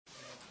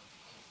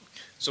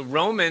So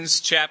Romans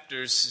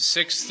chapters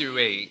 6 through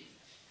 8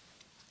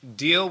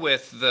 deal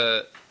with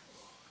the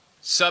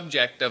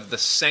subject of the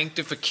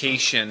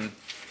sanctification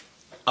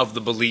of the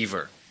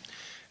believer.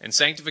 And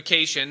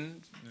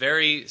sanctification,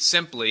 very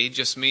simply,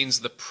 just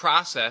means the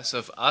process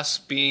of us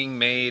being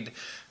made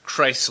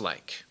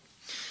Christ-like.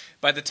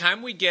 By the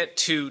time we get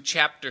to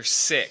chapter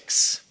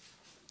 6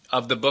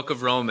 of the book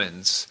of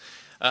Romans,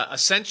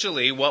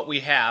 essentially what we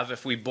have,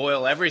 if we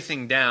boil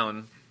everything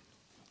down,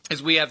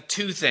 is we have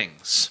two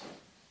things.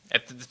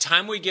 At the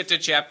time we get to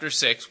chapter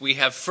 6, we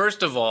have,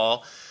 first of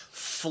all,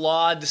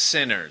 flawed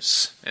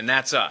sinners, and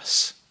that's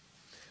us.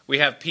 We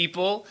have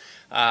people,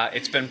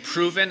 it's been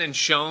proven and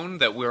shown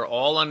that we're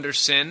all under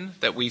sin,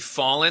 that we've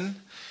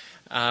fallen,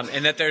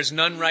 and that there's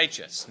none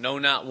righteous, no,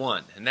 not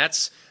one. And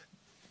that's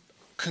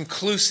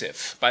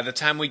conclusive by the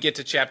time we get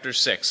to chapter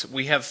 6.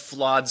 We have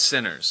flawed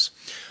sinners.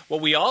 What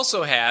we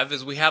also have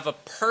is we have a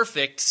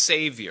perfect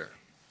Savior.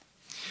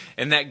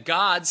 And that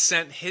God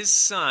sent His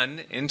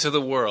Son into the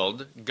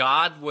world.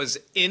 God was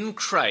in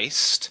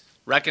Christ,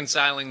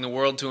 reconciling the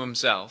world to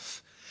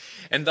Himself.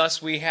 And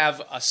thus we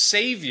have a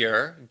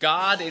Savior,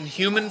 God in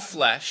human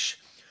flesh,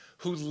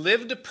 who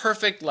lived a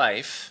perfect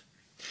life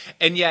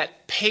and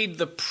yet paid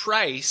the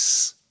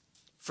price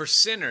for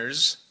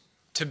sinners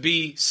to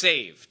be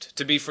saved,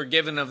 to be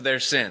forgiven of their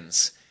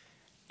sins.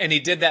 And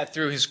He did that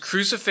through His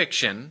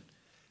crucifixion,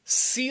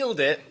 sealed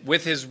it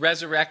with His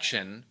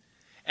resurrection,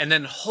 and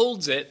then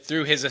holds it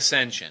through His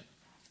ascension.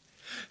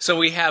 So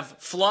we have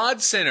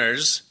flawed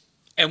sinners,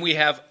 and we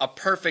have a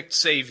perfect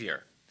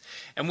Savior.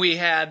 And we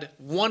had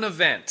one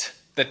event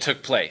that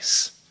took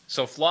place.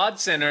 So flawed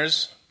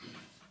sinners,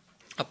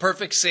 a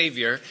perfect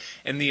Savior,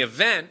 and the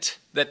event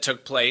that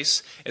took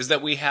place is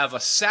that we have a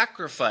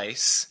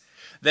sacrifice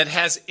that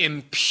has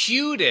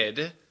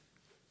imputed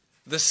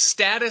the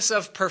status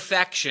of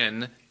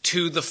perfection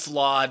to the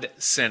flawed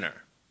sinner.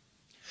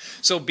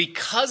 So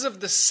because of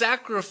the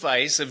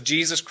sacrifice of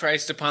Jesus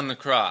Christ upon the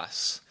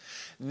cross,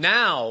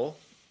 now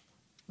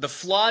the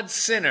flawed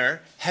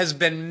sinner has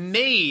been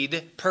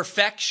made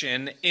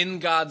perfection in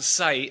God's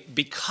sight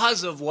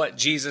because of what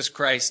Jesus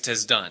Christ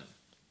has done.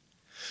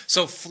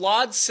 So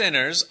flawed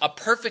sinners, a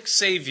perfect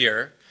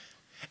Savior,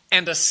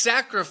 and a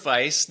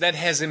sacrifice that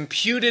has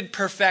imputed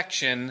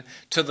perfection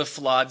to the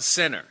flawed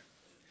sinner.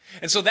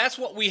 And so that's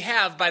what we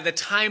have by the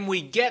time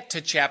we get to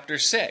chapter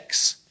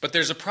 6. But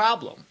there's a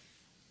problem.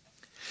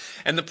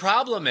 And the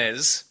problem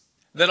is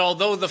that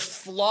although the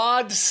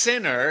flawed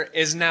sinner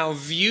is now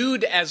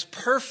viewed as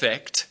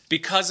perfect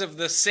because of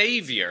the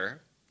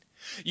Savior,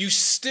 you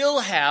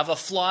still have a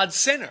flawed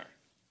sinner.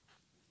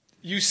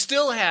 You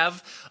still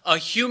have a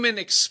human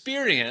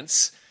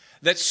experience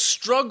that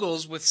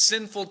struggles with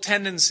sinful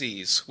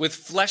tendencies, with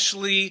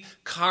fleshly,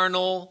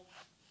 carnal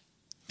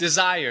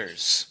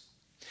desires,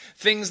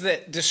 things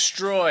that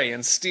destroy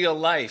and steal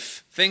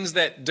life, things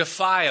that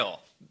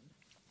defile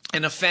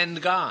and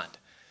offend God.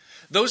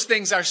 Those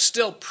things are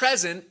still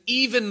present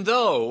even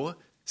though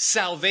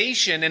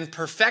salvation and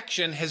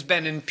perfection has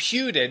been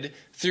imputed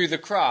through the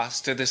cross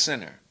to the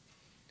sinner.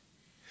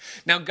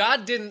 Now,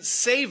 God didn't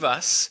save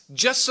us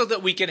just so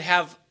that we could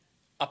have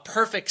a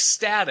perfect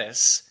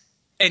status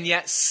and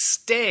yet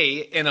stay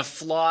in a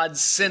flawed,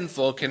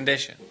 sinful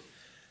condition.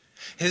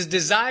 His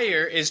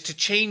desire is to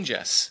change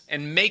us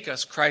and make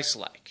us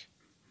Christ-like.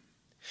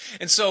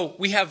 And so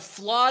we have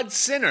flawed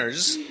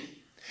sinners,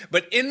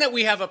 but in that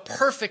we have a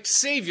perfect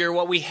Savior,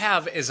 what we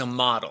have is a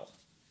model.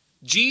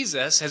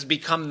 Jesus has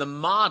become the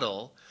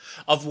model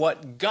of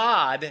what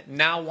God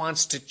now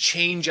wants to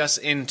change us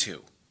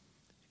into.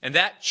 And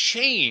that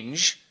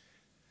change,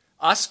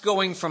 us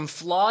going from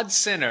flawed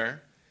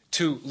sinner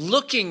to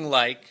looking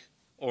like,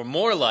 or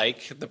more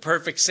like, the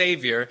perfect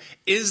Savior,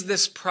 is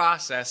this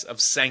process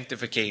of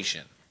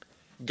sanctification.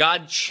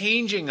 God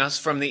changing us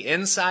from the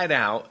inside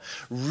out,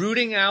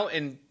 rooting out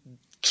and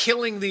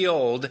killing the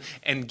old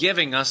and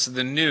giving us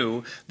the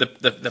new,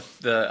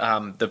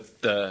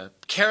 the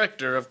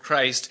character of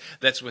Christ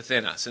that's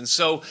within us. And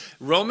so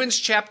Romans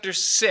chapter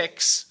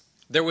 6,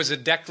 there was a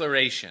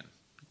declaration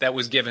that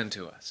was given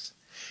to us.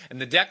 And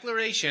the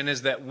declaration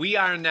is that we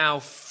are now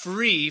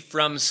free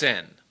from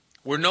sin.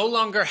 We're no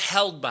longer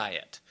held by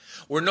it.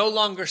 We're no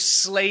longer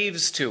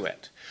slaves to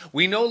it.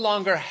 We no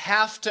longer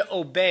have to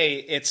obey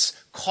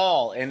its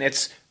call and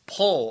its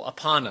pull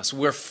upon us.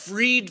 We're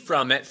freed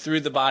from it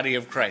through the body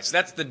of Christ.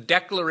 That's the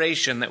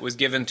declaration that was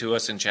given to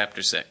us in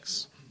chapter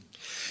 6.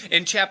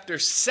 In chapter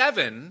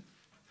 7,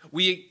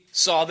 we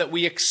saw that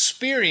we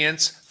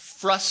experience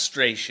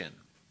frustration.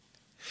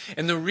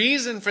 And the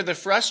reason for the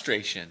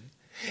frustration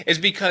is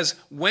because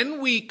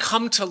when we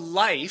come to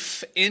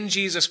life in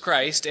Jesus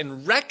Christ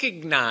and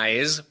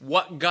recognize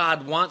what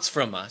God wants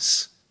from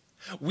us,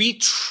 we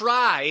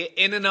try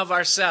in and of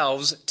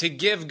ourselves to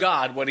give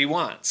God what He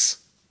wants.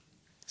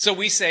 So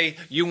we say,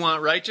 you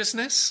want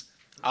righteousness?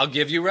 I'll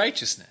give you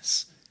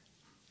righteousness.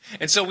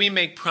 And so we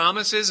make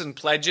promises and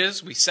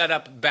pledges. We set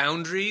up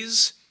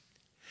boundaries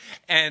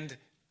and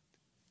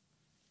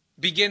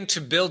begin to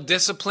build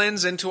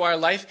disciplines into our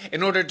life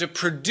in order to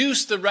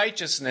produce the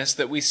righteousness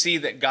that we see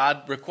that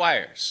God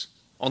requires.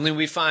 Only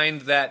we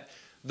find that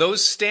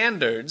those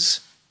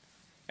standards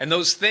and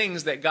those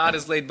things that God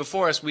has laid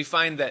before us, we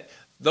find that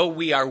though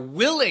we are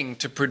willing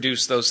to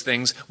produce those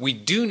things, we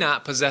do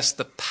not possess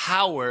the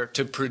power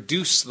to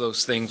produce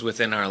those things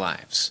within our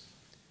lives.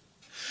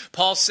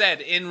 Paul said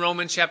in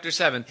Romans chapter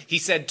 7, he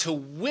said, "To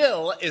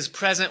will is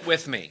present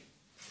with me,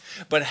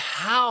 but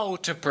how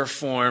to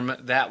perform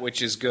that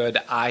which is good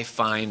I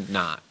find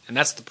not." And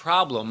that's the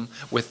problem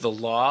with the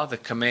law, the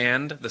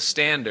command, the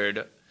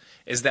standard,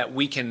 is that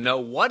we can know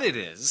what it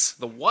is,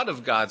 the what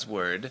of God's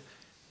word,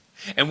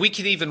 and we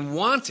can even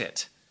want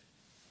it,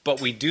 but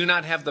we do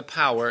not have the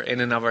power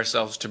in and of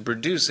ourselves to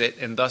produce it,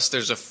 and thus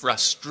there's a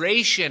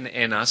frustration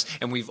in us,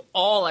 and we've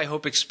all, I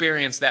hope,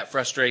 experienced that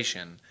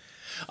frustration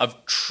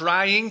of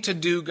trying to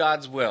do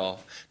God's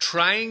will,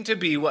 trying to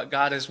be what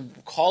God has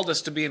called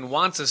us to be and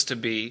wants us to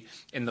be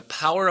in the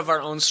power of our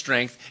own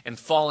strength, and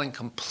falling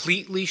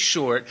completely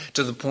short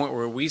to the point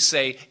where we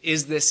say,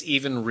 is this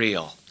even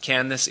real?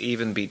 Can this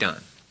even be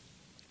done?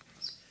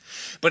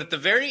 But at the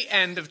very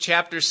end of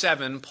chapter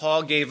 7,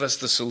 Paul gave us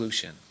the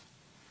solution.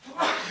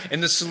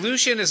 And the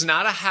solution is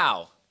not a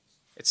how.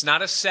 It's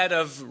not a set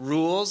of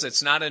rules.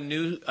 It's not a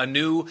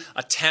new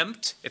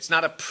attempt. It's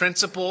not a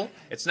principle.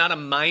 It's not a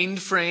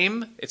mind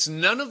frame. It's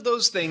none of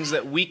those things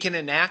that we can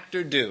enact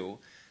or do.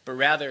 But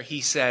rather,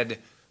 he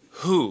said,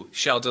 "Who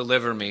shall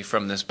deliver me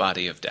from this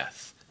body of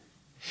death?"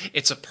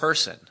 It's a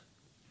person.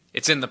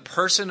 It's in the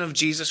person of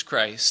Jesus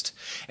Christ.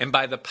 And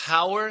by the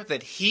power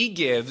that he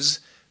gives,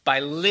 by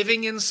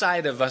living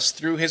inside of us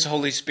through his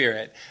Holy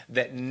Spirit,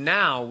 that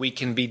now we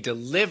can be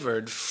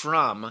delivered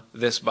from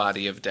this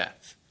body of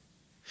death.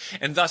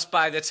 And thus,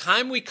 by the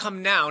time we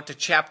come now to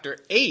chapter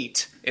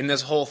 8 in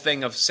this whole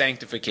thing of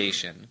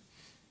sanctification,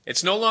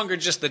 it's no longer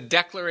just the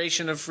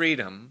declaration of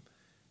freedom,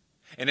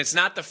 and it's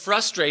not the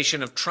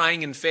frustration of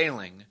trying and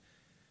failing,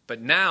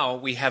 but now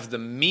we have the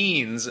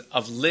means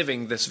of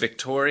living this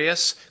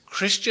victorious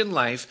Christian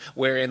life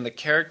wherein the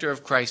character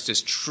of Christ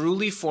is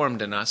truly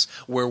formed in us,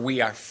 where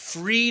we are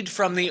freed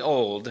from the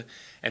old,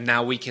 and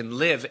now we can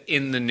live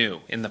in the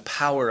new, in the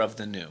power of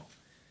the new.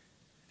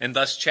 And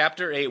thus,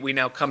 chapter 8, we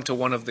now come to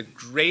one of the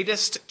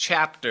greatest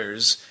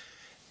chapters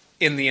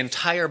in the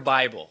entire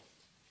Bible,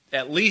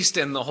 at least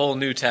in the whole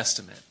New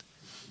Testament.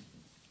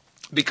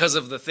 Because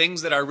of the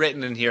things that are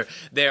written in here,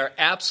 they are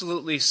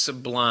absolutely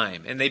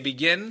sublime. And they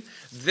begin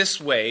this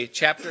way,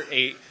 chapter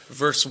 8,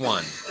 verse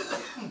 1.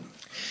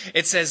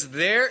 It says,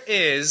 "There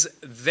is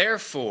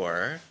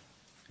therefore,"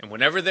 and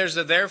whenever there's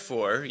a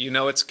therefore, you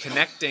know it's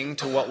connecting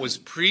to what was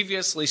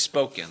previously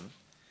spoken.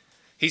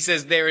 He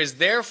says, "There is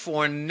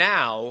therefore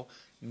now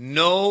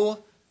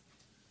no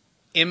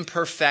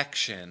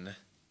imperfection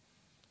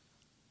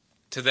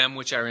to them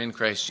which are in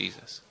Christ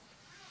Jesus."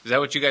 Is that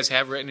what you guys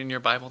have written in your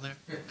Bible there?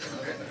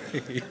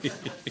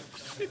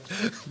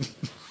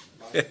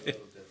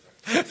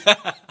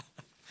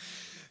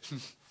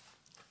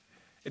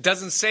 It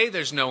doesn't say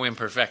there's no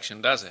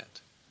imperfection, does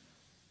it?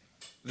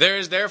 There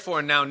is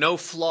therefore now no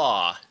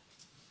flaw.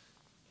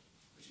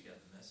 But you got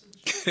the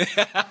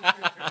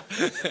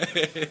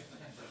message.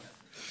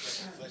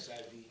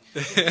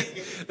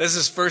 This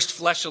is 1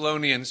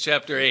 Thessalonians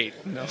chapter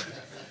 8. No.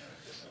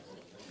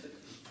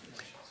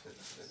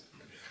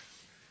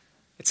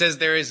 It says,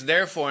 "There is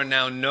therefore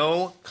now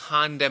no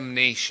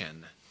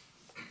condemnation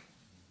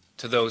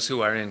to those who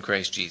are in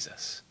Christ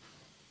Jesus."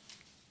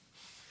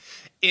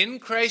 In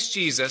Christ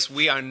Jesus,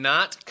 we are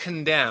not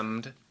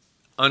condemned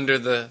under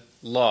the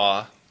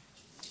law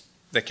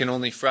that can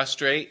only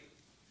frustrate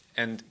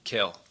and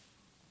kill.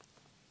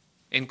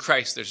 In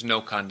Christ, there's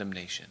no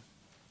condemnation.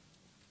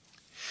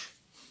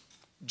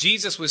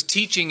 Jesus was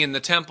teaching in the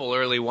temple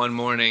early one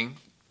morning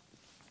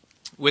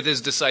with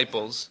his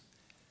disciples,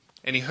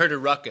 and he heard a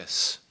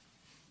ruckus.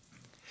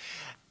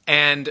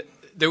 And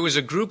there was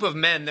a group of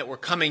men that were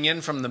coming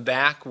in from the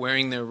back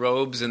wearing their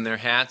robes and their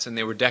hats, and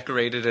they were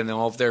decorated in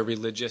all of their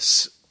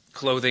religious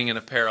clothing and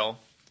apparel.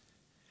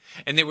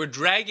 And they were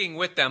dragging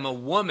with them a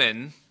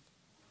woman,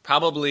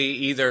 probably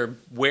either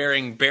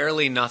wearing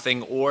barely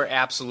nothing or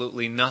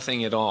absolutely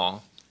nothing at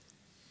all.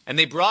 And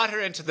they brought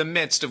her into the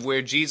midst of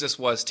where Jesus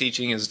was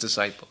teaching his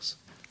disciples.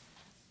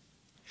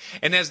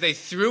 And as they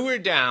threw her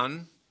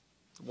down,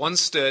 one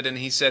stood and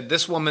he said,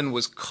 "This woman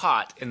was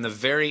caught in the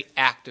very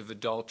act of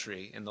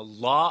adultery, and the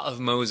law of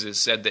Moses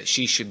said that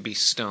she should be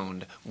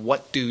stoned.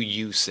 What do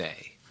you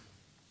say?"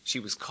 She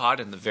was caught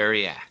in the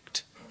very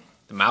act.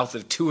 The mouth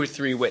of 2 or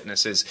 3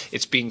 witnesses,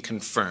 it's being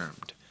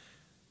confirmed.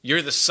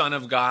 You're the Son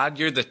of God.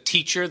 You're the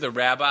teacher, the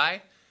rabbi.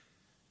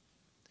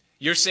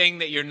 You're saying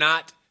that you're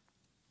not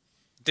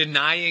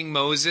denying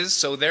Moses,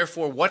 so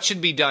therefore what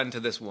should be done to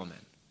this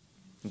woman?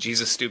 And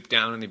Jesus stooped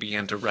down and he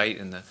began to write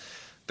in the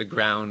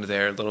ground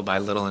there little by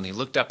little, and he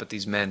looked up at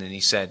these men and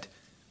he said,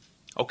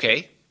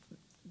 "Okay,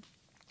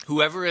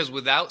 whoever is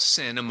without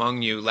sin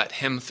among you, let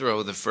him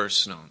throw the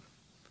first stone."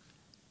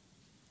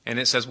 And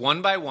it says,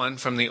 one by one,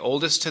 from the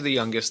oldest to the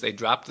youngest, they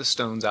dropped the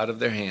stones out of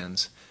their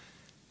hands,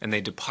 and they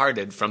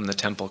departed from the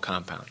temple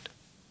compound,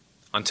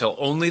 until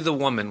only the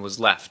woman was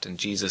left and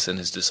Jesus and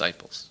his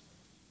disciples.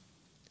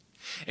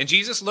 And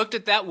Jesus looked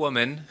at that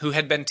woman who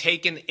had been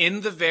taken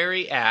in the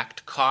very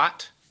act,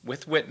 caught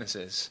with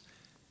witnesses.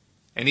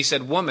 And he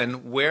said,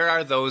 "Woman, where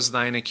are those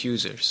thine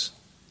accusers?"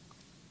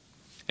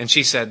 And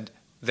she said,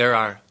 "There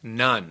are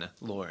none,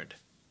 Lord."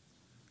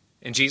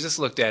 And Jesus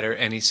looked at her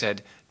and he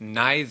said,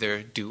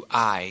 "Neither do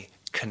I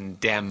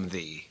condemn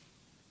thee.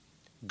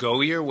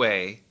 Go your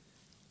way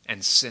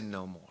and sin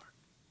no more."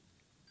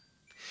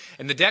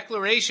 And the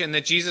declaration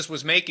that Jesus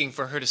was making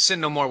for her to sin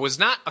no more was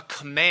not a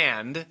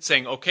command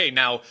saying, "Okay,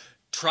 now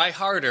try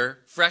harder,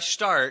 fresh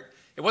start."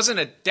 It wasn't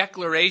a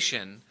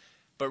declaration,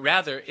 but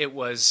rather it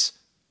was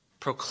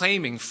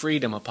proclaiming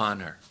freedom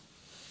upon her.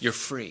 You're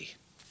free.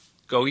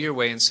 Go your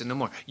way and sin no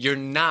more. You're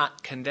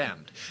not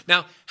condemned.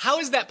 Now, how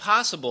is that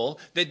possible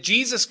that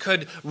Jesus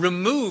could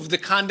remove the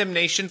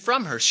condemnation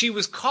from her? She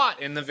was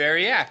caught in the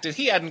very act, and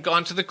he hadn't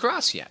gone to the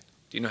cross yet.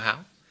 Do you know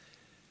how?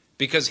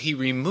 Because he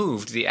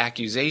removed the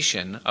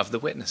accusation of the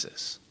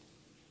witnesses.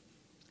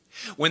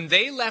 When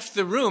they left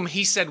the room,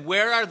 he said,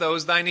 "Where are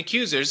those thine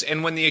accusers?"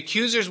 And when the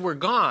accusers were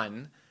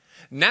gone,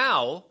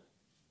 now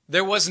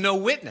there was no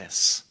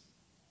witness.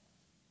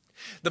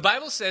 The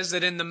Bible says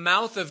that in the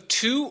mouth of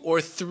 2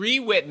 or 3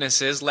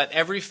 witnesses, let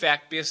every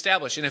fact be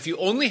established. And if you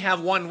only have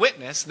one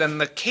witness, then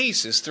the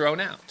case is thrown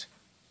out.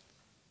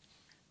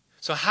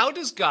 So how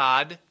does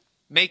God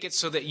make it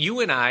so that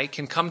you and I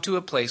can come to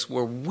a place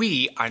where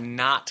we are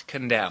not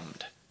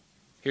condemned?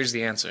 Here's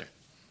the answer.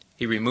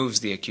 He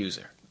removes the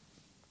accuser.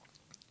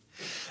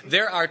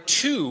 There are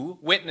 2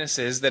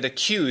 witnesses that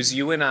accuse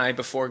you and I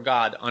before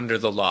God under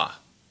the law.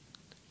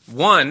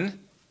 One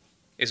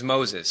is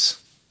Moses.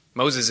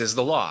 Moses is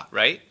the law,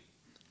 right?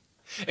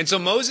 And so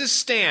Moses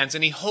stands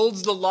and he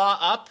holds the law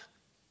up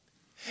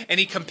and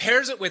he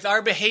compares it with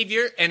our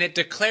behavior and it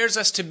declares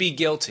us to be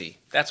guilty.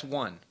 That's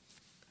one.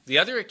 The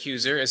other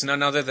accuser is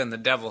none other than the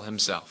devil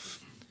himself.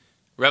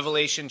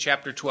 Revelation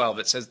chapter 12,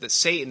 it says that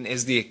Satan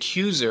is the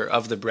accuser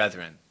of the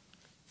brethren.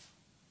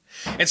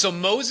 And so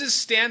Moses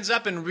stands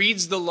up and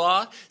reads the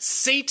law.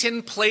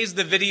 Satan plays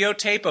the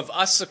videotape of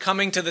us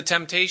succumbing to the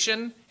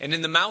temptation. And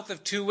in the mouth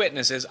of 2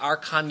 witnesses, our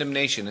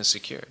condemnation is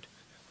secured.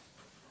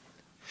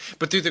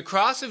 But through the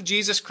cross of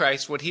Jesus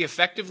Christ, what he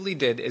effectively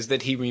did is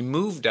that he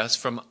removed us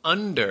from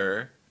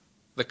under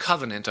the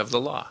covenant of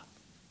the law.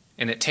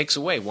 And it takes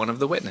away one of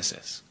the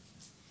witnesses.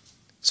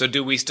 So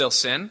do we still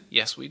sin?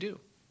 Yes, we do.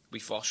 We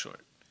fall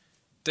short.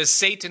 Does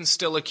Satan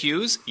still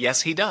accuse?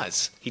 Yes, he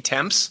does. He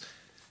tempts.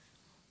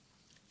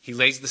 He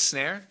lays the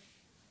snare.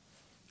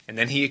 And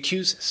then he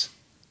accuses.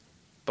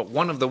 But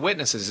one of the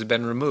witnesses has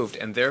been removed,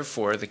 and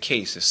therefore the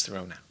case is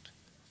thrown out.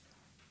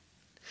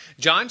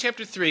 John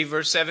chapter 3,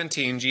 verse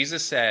 17,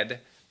 Jesus said,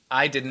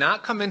 "I did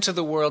not come into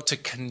the world to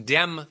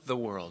condemn the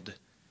world,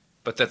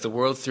 but that the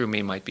world through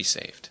me might be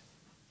saved."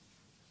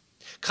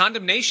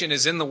 Condemnation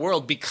is in the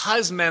world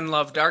because men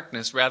love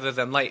darkness rather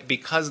than light,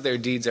 because their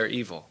deeds are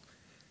evil.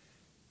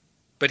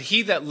 But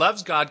he that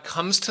loves God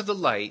comes to the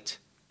light,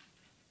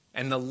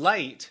 and the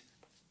light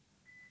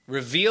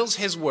reveals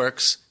his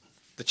works.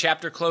 The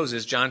chapter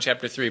closes, John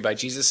chapter 3, by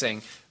Jesus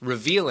saying,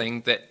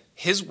 revealing that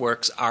his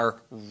works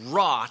are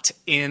wrought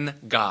in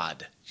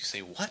God. You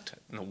say, what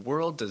in the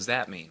world does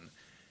that mean?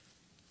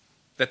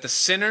 That the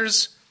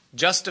sinner's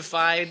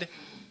justified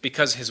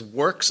because his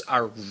works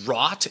are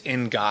wrought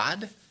in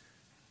God?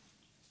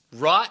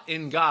 Wrought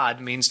in God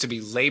means to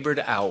be labored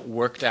out,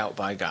 worked out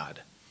by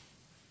God.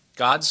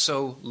 God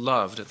so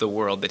loved the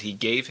world that he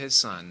gave his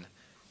Son,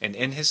 and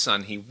in his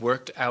Son he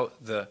worked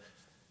out the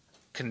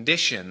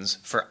conditions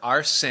for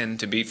our sin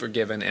to be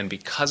forgiven, and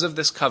because of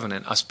this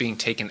covenant, us being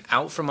taken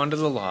out from under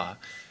the law,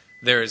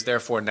 there is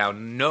therefore now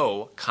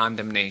no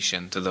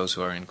condemnation to those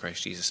who are in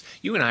Christ Jesus.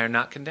 You and I are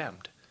not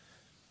condemned.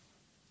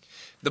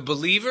 The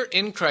believer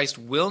in Christ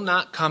will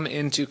not come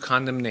into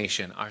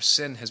condemnation. Our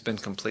sin has been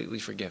completely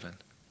forgiven.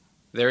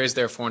 There is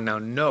therefore now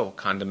no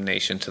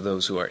condemnation to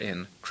those who are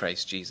in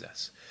Christ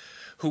Jesus,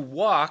 who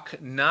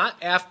walk not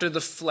after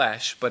the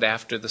flesh, but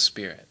after the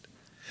Spirit.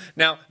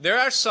 Now, there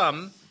are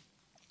some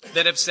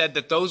that have said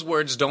that those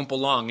words don't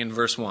belong in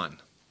verse 1,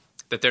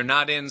 that they're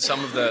not in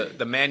some of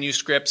the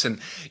manuscripts. And,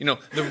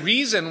 the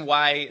reason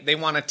why they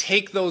want to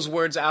take those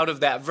words out of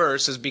that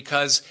verse is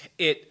because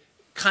it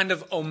kind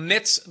of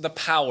omits the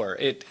power.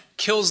 It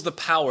kills the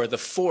power, the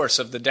force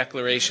of the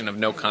declaration of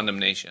no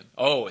condemnation.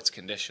 Oh, it's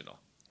conditional.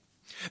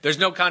 There's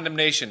no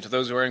condemnation to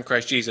those who are in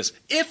Christ Jesus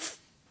if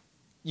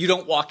you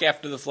don't walk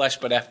after the flesh,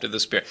 but after the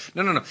Spirit.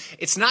 No.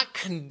 It's not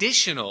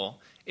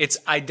conditional. It's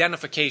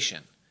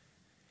identification.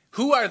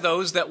 Who are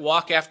those that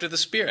walk after the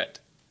Spirit?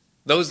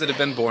 Those that have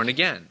been born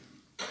again.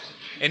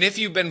 And if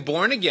you've been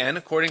born again,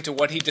 according to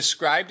what he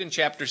described in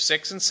chapter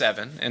 6 and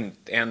 7,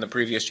 and the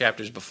previous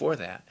chapters before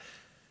that,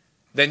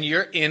 then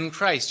you're in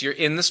Christ. You're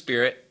in the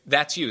Spirit.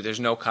 That's you. There's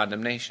no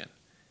condemnation.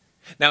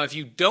 Now, if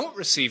you don't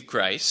receive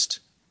Christ,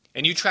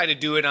 and you try to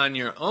do it on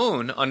your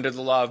own under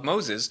the law of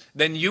Moses,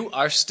 then you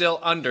are still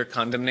under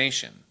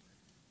condemnation.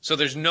 So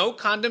there's no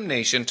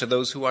condemnation to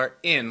those who are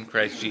in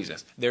Christ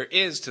Jesus. There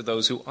is to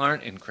those who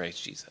aren't in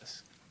Christ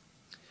Jesus.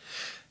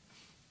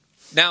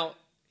 Now,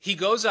 he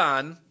goes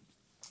on,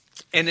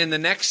 and in the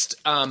next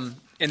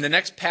In the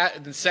next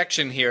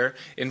section here,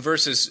 in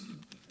verses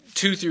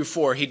 2 through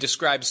 4, he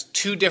describes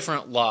two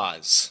different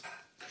laws.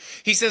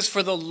 He says,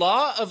 "For the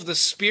law of the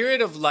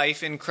Spirit of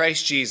life in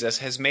Christ Jesus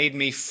has made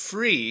me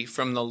free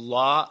from the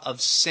law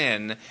of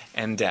sin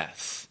and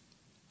death.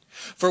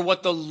 For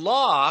what the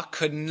law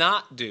could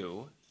not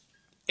do,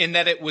 in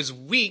that it was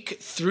weak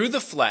through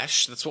the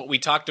flesh," that's what we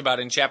talked about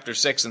in chapter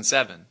 6 and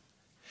 7,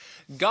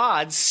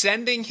 "God,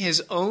 sending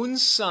his own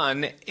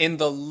Son in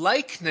the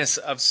likeness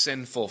of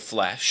sinful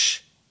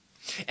flesh,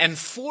 and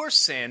for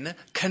sin,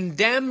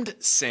 condemned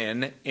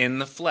sin in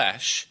the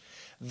flesh,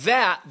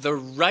 that the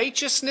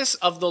righteousness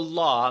of the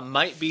law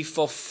might be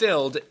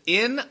fulfilled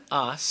in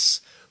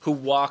us who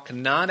walk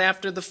not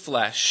after the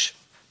flesh,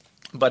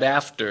 but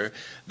after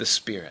the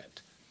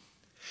Spirit."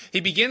 He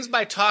begins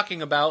by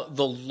talking about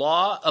the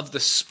law of the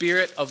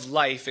Spirit of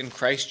life in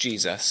Christ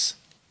Jesus,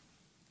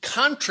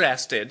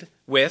 contrasted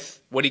with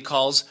what he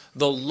calls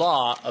the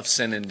law of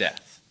sin and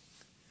death.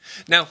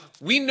 Now,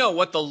 we know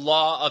what the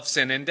law of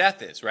sin and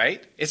death is,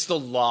 right? It's the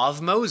law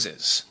of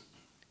Moses.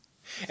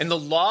 And the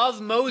law of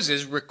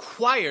Moses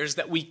requires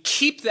that we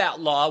keep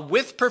that law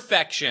with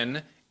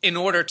perfection in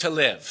order to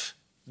live.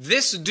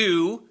 This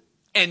do,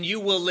 and you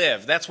will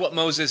live. That's what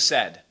Moses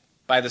said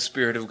by the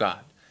Spirit of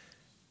God.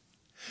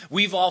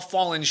 We've all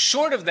fallen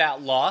short of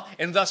that law,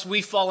 and thus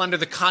we fall under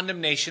the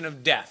condemnation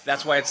of death.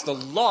 That's why it's the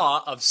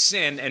law of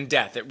sin and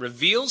death. It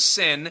reveals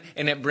sin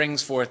and it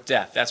brings forth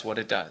death. That's what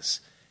it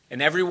does.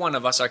 And every one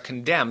of us are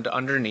condemned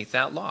underneath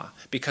that law,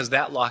 because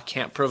that law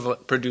can't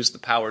produce the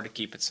power to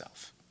keep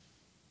itself.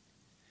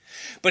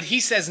 But he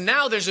says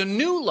now there's a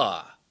new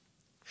law.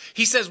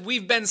 He says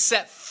we've been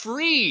set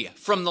free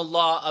from the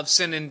law of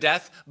sin and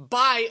death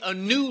by a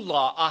new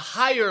law, a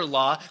higher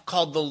law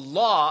called the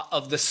law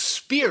of the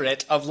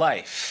Spirit of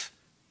life.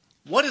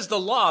 What is the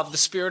law of the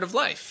Spirit of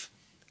life?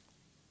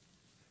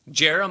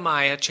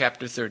 Jeremiah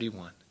chapter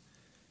 31.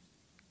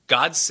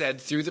 God said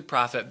through the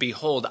prophet,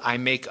 "Behold, I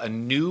make a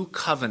new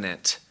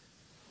covenant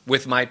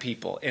with my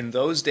people. In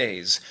those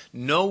days,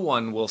 no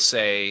one will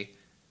say,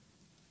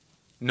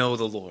 'Know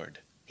the Lord.'"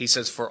 He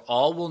says, "For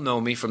all will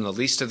know me from the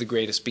least to the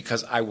greatest,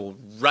 because I will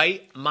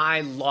write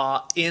my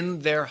law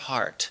in their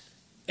heart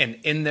and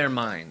in their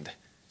mind.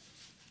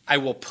 I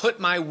will put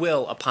my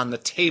will upon the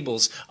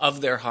tables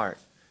of their heart."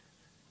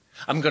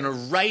 I'm going to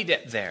write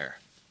it there.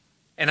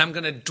 And I'm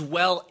going to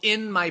dwell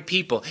in my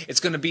people.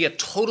 It's going to be a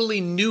totally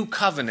new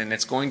covenant.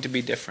 It's going to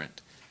be different.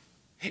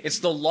 It's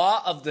the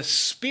law of the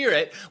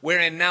Spirit,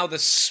 wherein now the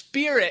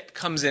Spirit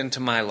comes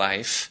into my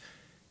life.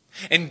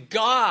 And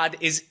God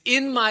is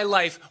in my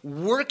life,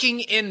 working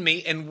in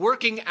me and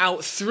working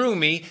out through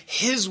me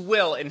his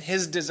will and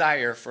his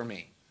desire for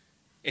me.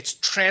 It's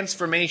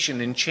transformation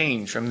and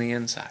change from the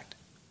inside.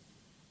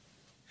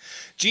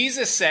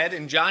 Jesus said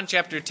in John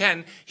chapter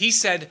 10, he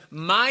said,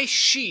 "My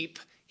sheep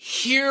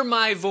hear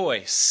my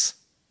voice,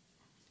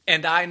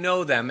 and I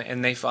know them,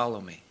 and they follow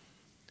me."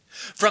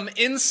 From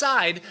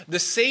inside, the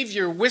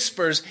Savior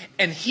whispers,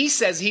 and he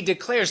says, he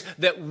declares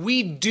that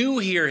we do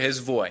hear his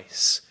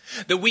voice,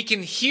 that we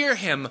can hear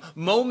him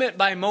moment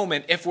by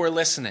moment if we're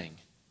listening,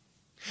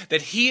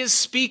 that he is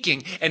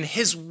speaking, and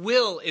his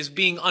will is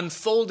being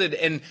unfolded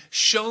and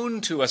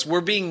shown to us. We're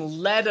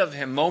being led of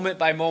him moment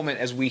by moment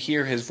as we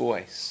hear his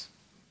voice.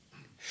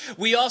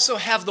 We also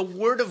have the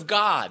Word of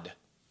God,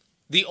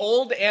 the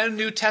Old and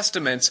New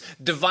Testaments,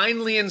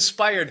 divinely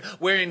inspired,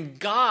 wherein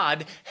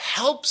God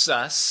helps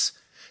us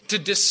to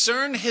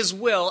discern his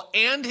will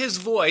and his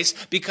voice,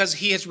 because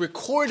he has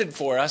recorded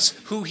for us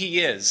who he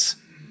is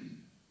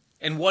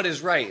and what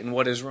is right and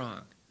what is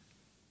wrong.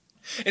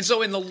 And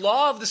so in the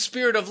law of the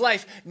Spirit of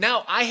life,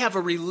 now I have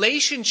a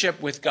relationship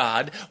with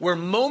God where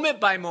moment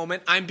by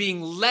moment I'm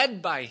being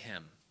led by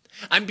him.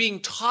 I'm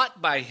being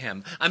taught by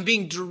him. I'm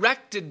being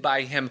directed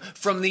by him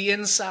from the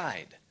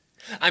inside.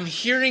 I'm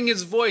hearing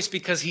his voice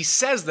because he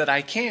says that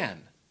I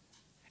can.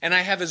 And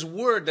I have his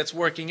word that's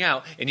working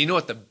out. And you know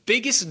what the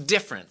biggest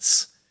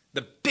difference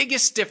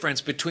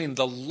between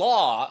the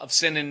law of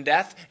sin and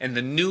death and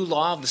the new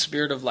law of the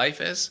Spirit of life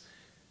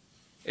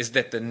is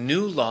that the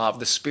new law of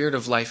the Spirit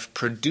of life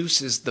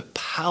produces the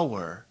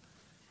power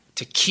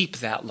to keep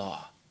that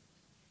law.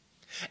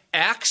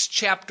 Acts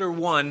chapter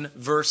 1,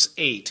 verse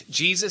 8,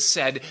 Jesus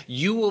said,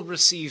 "You will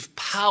receive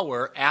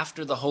power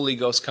after the Holy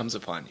Ghost comes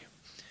upon you.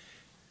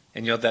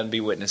 And you'll then be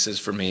witnesses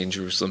for me in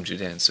Jerusalem,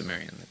 Judea, and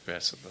Samaria," and the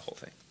rest of the whole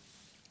thing.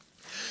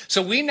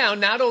 So we now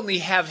not only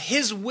have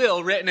his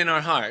will written in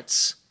our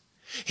hearts,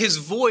 his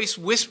voice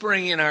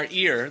whispering in our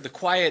ear, the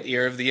quiet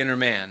ear of the inner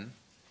man,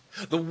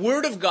 the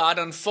Word of God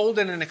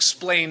unfolded and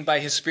explained by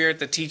his Spirit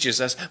that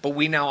teaches us, but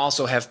we now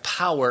also have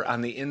power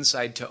on the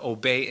inside to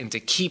obey and to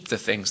keep the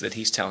things that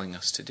he's telling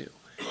us to do.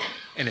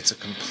 And it's a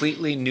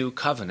completely new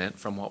covenant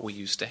from what we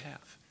used to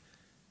have.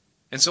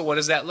 And so what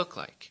does that look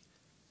like?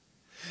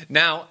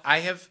 Now I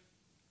have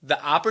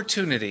the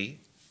opportunity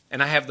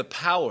and I have the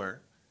power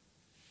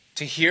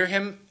to hear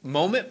him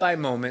moment by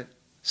moment,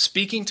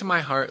 speaking to my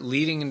heart,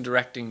 leading and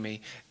directing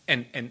me,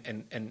 and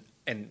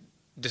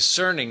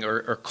discerning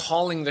or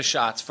calling the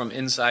shots from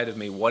inside of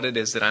me what it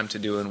is that I'm to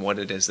do and what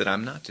it is that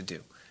I'm not to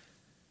do.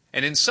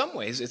 And in some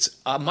ways, it's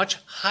a much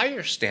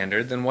higher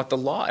standard than what the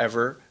law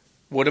ever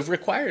would have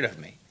required of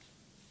me,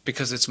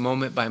 because it's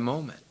moment by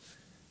moment.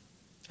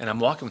 And I'm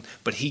walking,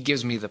 but he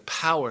gives me the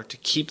power to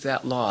keep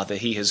that law that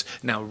he has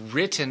now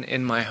written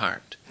in my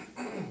heart.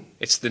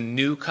 It's the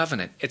new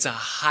covenant. It's a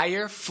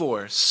higher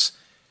force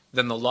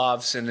than the law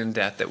of sin and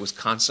death that was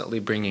constantly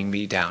bringing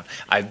me down.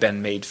 I've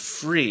been made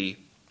free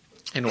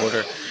in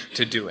order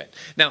to do it.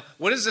 Now,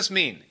 what does this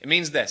mean? It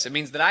means this. It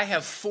means that I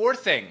have 4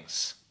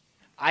 things.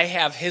 I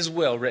have his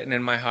will written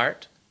in my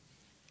heart.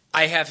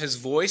 I have his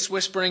voice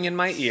whispering in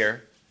my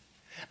ear.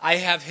 I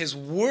have his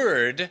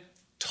word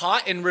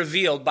taught and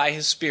revealed by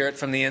his Spirit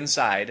from the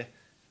inside.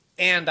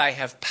 And I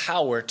have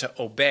power to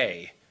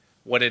obey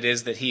what it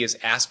is that he is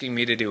asking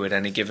me to do at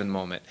any given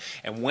moment.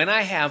 And when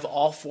I have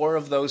all 4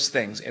 of those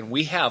things, and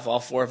we have all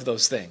 4 of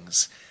those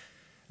things,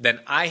 then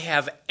I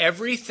have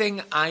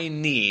everything I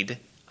need.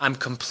 I'm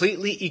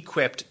completely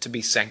equipped to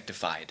be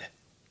sanctified.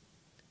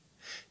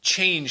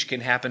 Change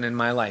can happen in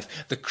my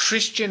life. The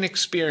Christian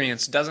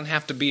experience doesn't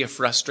have to be a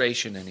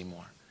frustration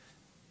anymore,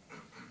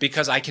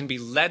 because I can be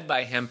led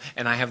by him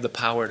and I have the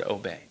power to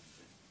obey.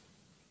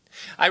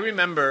 I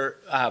remember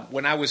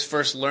when I was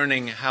first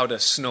learning how to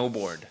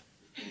snowboard.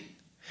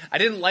 I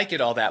didn't like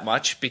it all that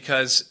much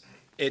because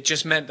it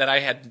just meant that I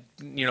had,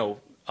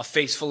 a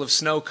face full of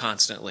snow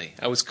constantly.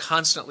 I was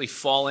constantly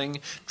falling,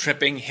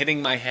 tripping,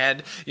 hitting my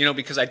head,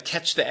 because I'd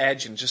catch the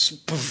edge and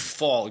just poof,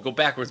 fall, go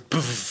backwards,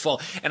 poof,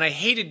 fall. And I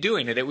hated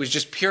doing it. It was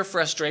just pure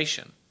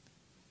frustration.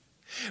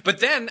 But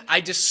then I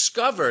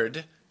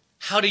discovered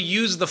how to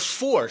use the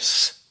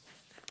force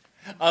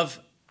of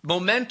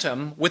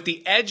momentum with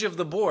the edge of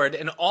the board,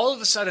 and all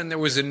of a sudden there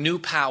was a new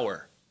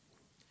power.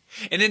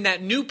 And in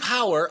that new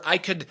power, I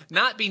could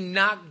not be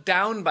knocked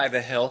down by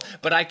the hill,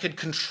 but I could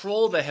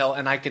control the hill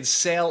and I could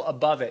sail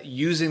above it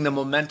using the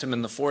momentum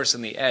and the force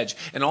and the edge.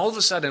 And all of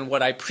a sudden,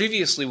 what I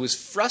previously was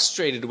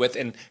frustrated with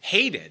and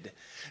hated,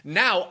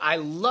 now I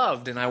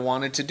loved and I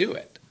wanted to do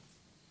it.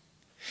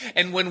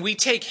 And when we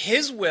take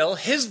his will,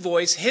 his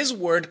voice, his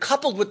word,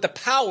 coupled with the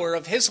power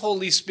of his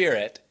Holy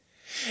Spirit,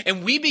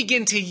 and we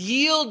begin to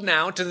yield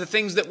now to the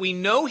things that we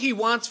know he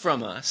wants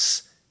from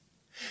us,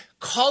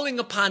 calling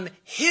upon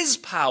his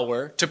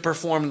power to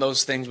perform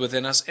those things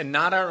within us and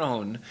not our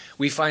own,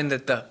 we find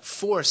that the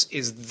force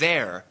is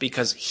there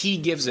because he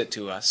gives it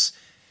to us.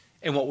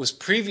 And what was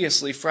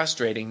previously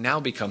frustrating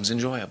now becomes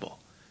enjoyable.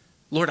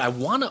 Lord, I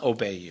want to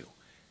obey you.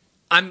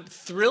 I'm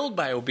thrilled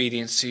by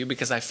obedience to you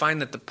because I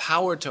find that the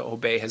power to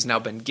obey has now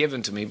been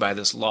given to me by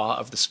this law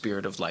of the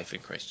Spirit of life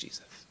in Christ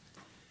Jesus.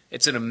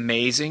 It's an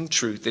amazing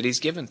truth that he's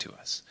given to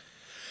us.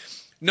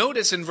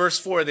 Notice in verse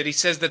 4 that he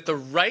says that the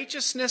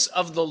righteousness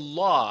of the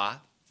law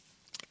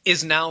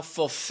is now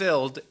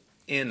fulfilled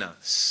in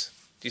us.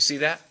 Do you see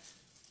that?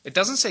 It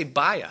doesn't say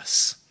by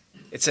us.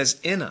 It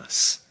says in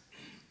us.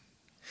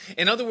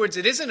 In other words,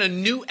 it isn't a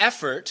new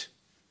effort,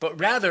 but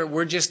rather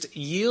we're just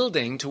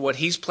yielding to what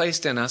he's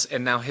placed in us,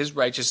 and now his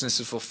righteousness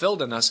is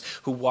fulfilled in us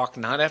who walk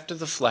not after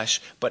the flesh,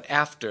 but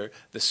after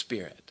the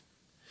Spirit.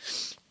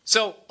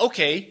 So,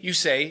 okay, you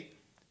say,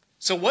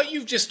 so what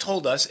you've just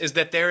told us is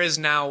that there is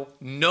now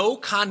no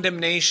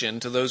condemnation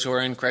to those who are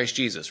in Christ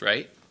Jesus,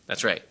 right?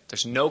 That's right.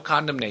 There's no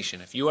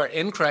condemnation. If you are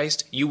in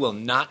Christ, you will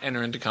not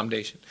enter into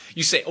condemnation.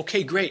 You say,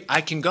 okay, great,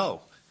 I can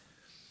go.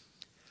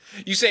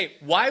 You say,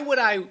 why would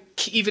I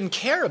even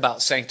care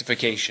about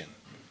sanctification?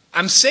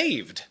 I'm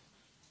saved.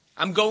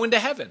 I'm going to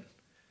heaven.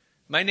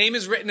 My name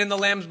is written in the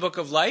Lamb's Book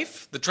of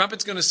Life. The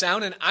trumpet's going to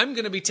sound, and I'm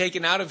going to be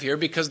taken out of here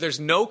because there's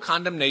no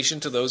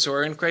condemnation to those who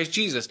are in Christ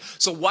Jesus.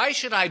 So why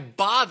should I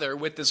bother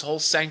with this whole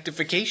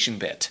sanctification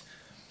bit?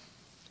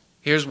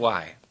 Here's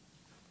why.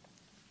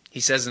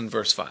 He says in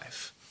verse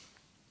 5.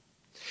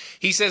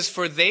 He says,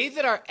 for they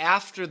that are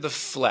after the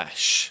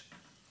flesh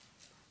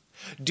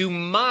do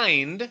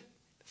mind,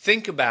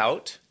 think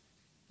about,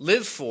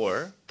 live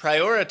for,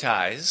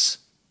 prioritize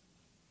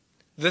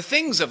the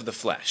things of the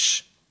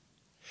flesh.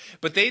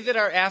 But they that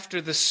are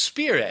after the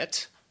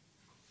Spirit,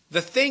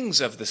 the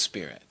things of the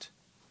Spirit.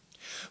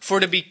 For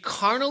to be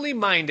carnally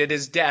minded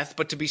is death,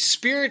 but to be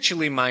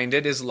spiritually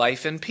minded is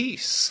life and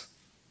peace.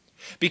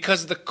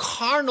 Because the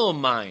carnal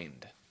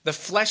mind, the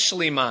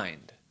fleshly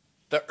mind,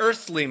 the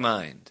earthly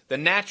mind, the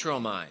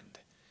natural mind,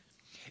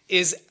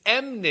 is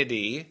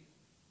enmity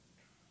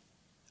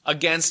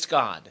against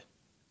God.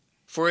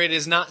 For it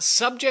is not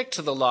subject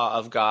to the law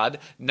of God,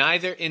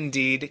 neither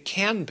indeed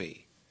can be.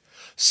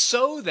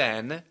 So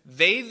then,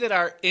 they that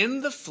are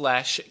in the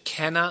flesh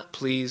cannot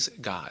please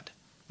God.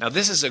 Now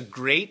this is a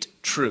great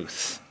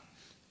truth.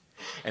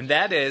 And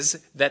that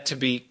is that to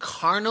be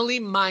carnally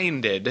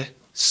minded,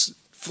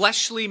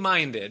 fleshly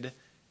minded,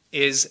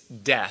 is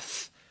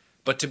death.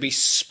 But to be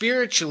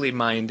spiritually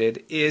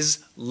minded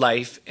is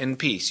life and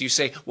peace. You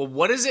say, well,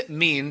 what does it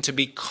mean to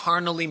be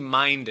carnally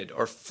minded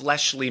or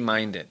fleshly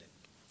minded?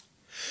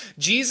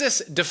 Jesus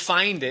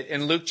defined it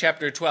in Luke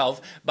chapter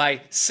 12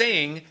 by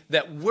saying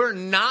that we're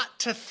not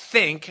to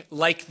think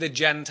like the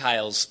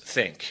Gentiles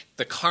think,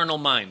 the carnal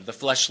mind, the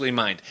fleshly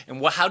mind.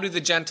 And how do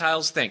the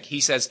Gentiles think? He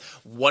says,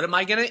 what am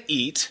I going to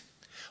eat?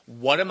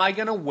 What am I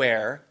going to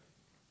wear?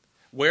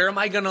 Where am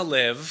I going to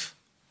live?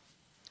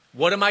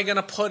 What am I going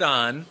to put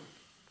on?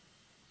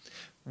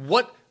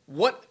 What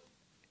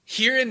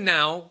here and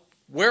now,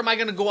 where am I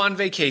going to go on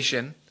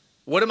vacation?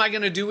 What am I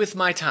going to do with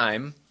my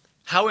time?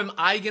 How am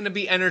I going to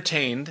be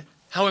entertained?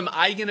 How am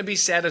I going to be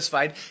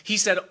satisfied? He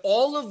said,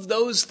 all of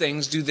those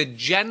things do the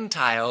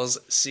Gentiles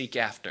seek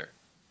after.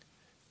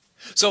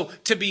 So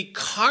to be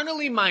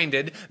carnally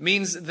minded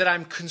means that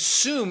I'm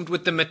consumed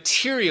with the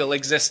material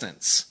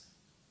existence.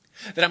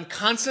 That I'm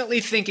constantly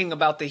thinking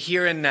about the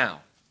here and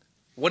now.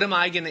 What am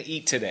I going to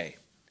eat today?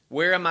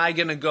 Where am I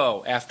going to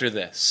go after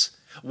this?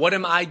 What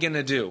am I going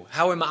to do?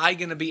 How am I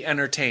going to be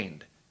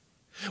entertained?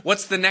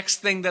 What's the next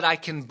thing that I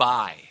can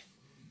buy?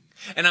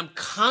 And I'm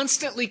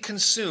constantly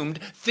consumed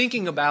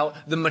thinking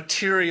about the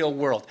material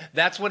world.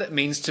 That's what it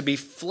means to be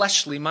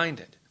fleshly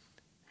minded.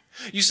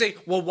 You say,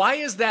 well, why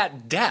is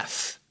that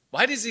death?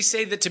 Why does he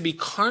say that to be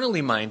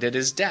carnally minded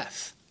is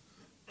death?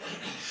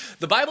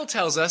 The Bible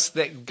tells us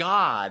that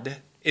God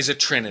is a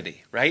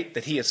Trinity, right?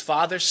 That he is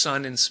Father,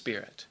 Son, and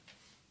Spirit.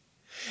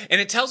 And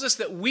it tells us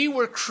that we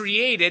were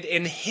created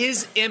in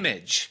his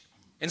image.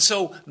 And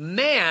so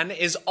man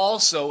is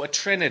also a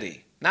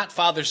Trinity. Not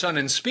Father, Son,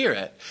 and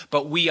Spirit,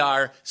 but we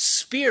are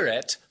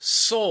spirit,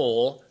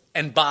 soul,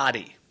 and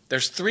body.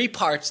 There's three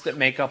parts that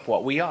make up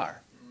what we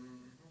are.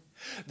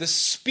 The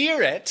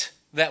spirit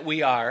that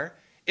we are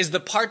is the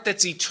part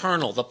that's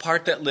eternal, the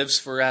part that lives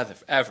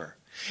forever.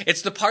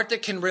 It's the part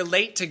that can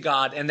relate to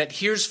God and that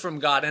hears from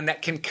God and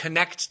that can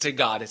connect to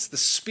God. It's the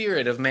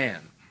spirit of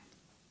man.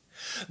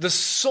 The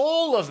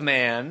soul of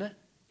man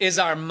is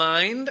our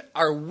mind,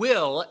 our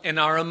will, and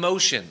our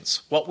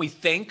emotions. What we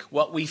think,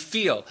 what we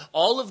feel.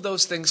 All of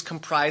those things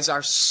comprise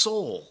our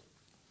soul,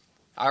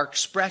 our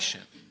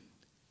expression.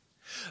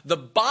 The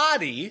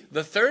body,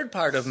 the third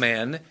part of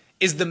man,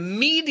 is the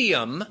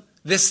medium,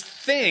 this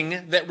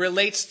thing that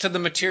relates to the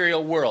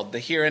material world, the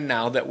here and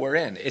now that we're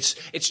in. It's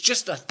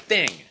just a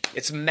thing.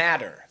 It's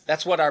matter.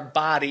 That's what our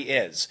body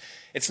is.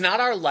 It's not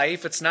our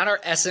life, it's not our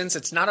essence,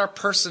 it's not our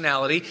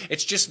personality.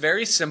 It's just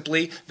very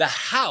simply the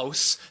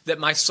house that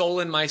my soul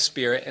and my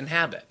spirit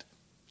inhabit.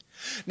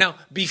 Now,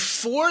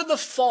 before the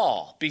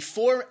fall,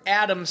 before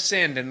Adam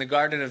sinned in the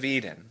Garden of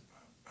Eden,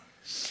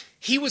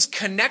 he was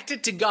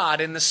connected to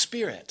God in the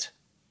spirit.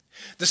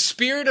 The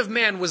spirit of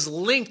man was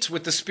linked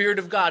with the spirit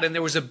of God, and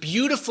there was a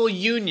beautiful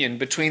union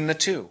between the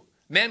two.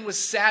 Man was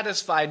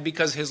satisfied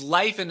because his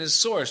life and his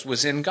source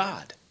was in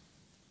God.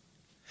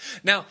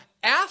 Now,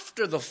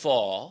 after the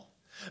fall,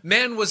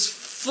 man was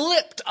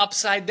flipped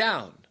upside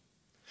down.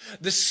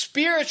 The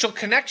spiritual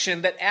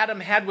connection that Adam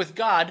had with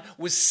God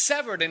was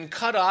severed and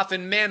cut off,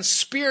 and man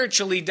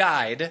spiritually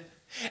died,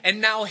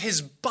 and now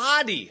his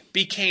body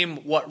became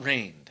what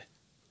reigned.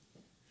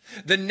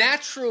 The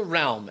natural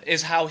realm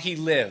is how he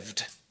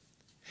lived.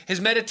 His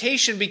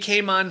meditation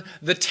became on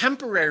the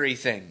temporary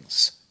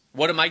things.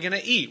 What am I going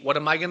to eat? What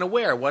am I going to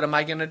wear? What am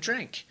I going to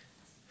drink?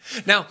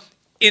 Now,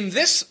 in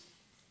this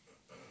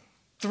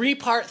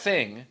three-part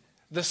thing,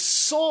 the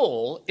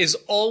soul is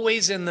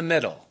always in the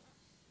middle.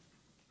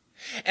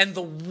 And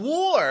the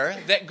war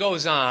that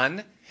goes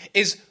on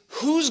is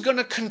who's going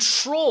to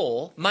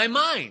control my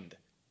mind?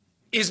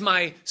 Is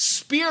my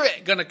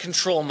spirit going to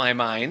control my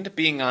mind,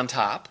 being on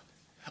top?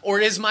 Or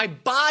is my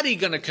body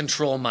going to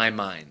control my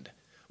mind?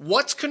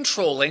 What's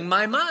controlling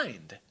my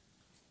mind?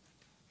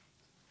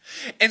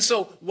 And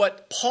so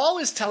what Paul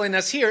is telling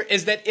us here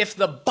is that if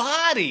the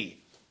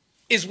body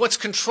is what's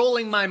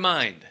controlling my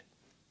mind,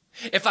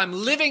 if I'm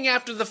living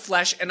after the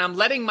flesh and I'm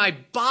letting my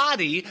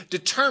body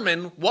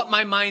determine what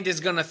my mind is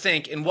going to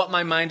think and what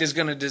my mind is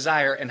going to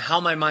desire and how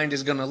my mind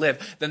is going to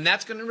live, then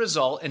that's going to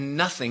result in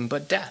nothing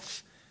but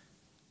death.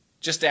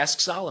 Just ask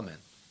Solomon.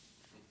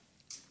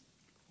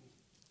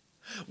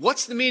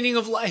 What's the meaning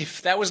of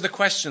life? That was the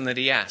question that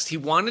he asked. He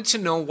wanted to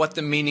know what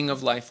the meaning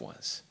of life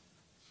was.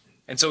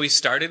 And so he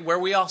started where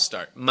we all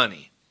start,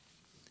 money.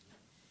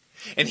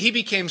 And he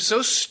became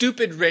so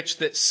stupid rich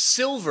that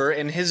silver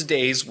in his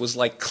days was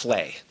like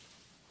clay.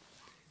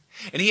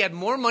 And he had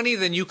more money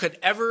than you could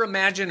ever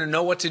imagine or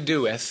know what to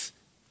do with,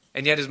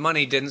 and yet his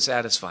money didn't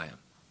satisfy him.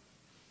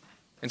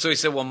 And so he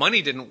said, well,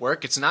 money didn't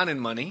work. It's not in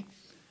money.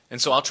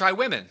 And so I'll try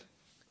women.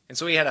 And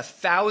so he had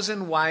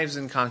 1,000 wives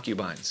and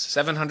concubines,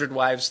 700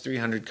 wives,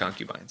 300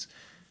 concubines.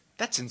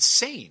 That's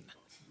insane.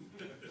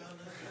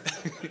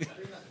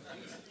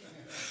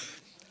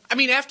 I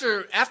mean,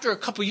 after a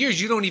couple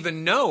years, you don't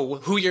even know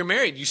who you're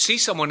married. You see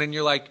someone and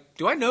you're like,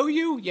 do I know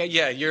you?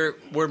 Yeah,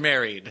 we're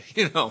married.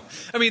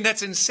 I mean,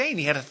 that's insane.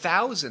 He had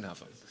 1,000 of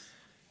them.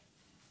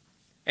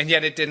 And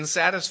yet it didn't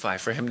satisfy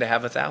for him to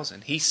have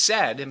 1,000. He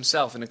said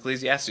himself in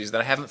Ecclesiastes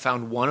that I haven't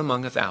found one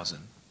among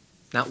 1,000,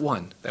 not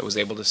one that was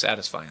able to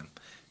satisfy him.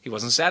 He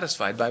wasn't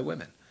satisfied by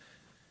women.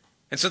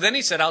 And so then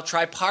he said, I'll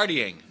try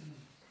partying.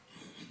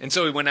 And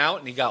so he went out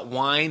and he got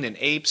wine and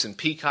apes and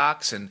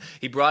peacocks, and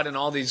he brought in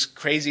all these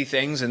crazy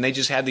things, and they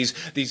just had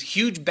these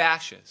huge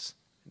bashes.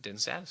 It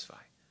didn't satisfy.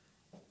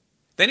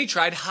 Then he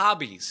tried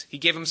hobbies. He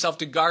gave himself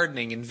to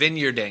gardening and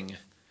vineyarding.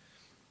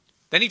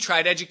 Then he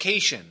tried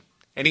education.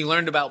 And he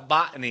learned about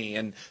botany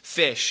and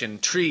fish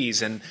and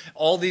trees and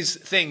all these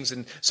things,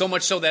 and so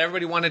much so that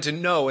everybody wanted to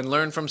know and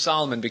learn from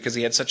Solomon because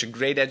he had such a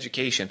great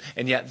education,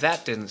 and yet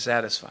that didn't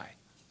satisfy.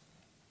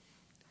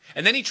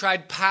 And then he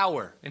tried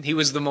power, and he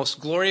was the most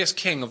glorious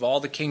king of all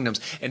the kingdoms,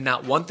 and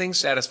not one thing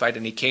satisfied,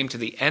 and he came to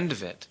the end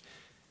of it.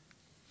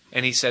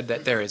 And he said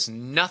that there is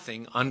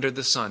nothing under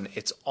the sun.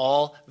 It's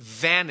all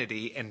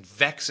vanity and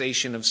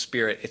vexation of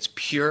spirit. It's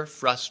pure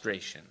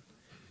frustration.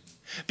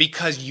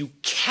 Because you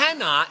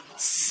cannot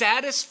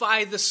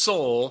satisfy the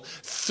soul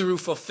through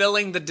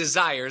fulfilling the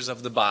desires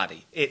of the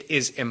body. It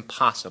is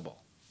impossible.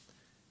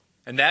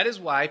 And that is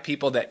why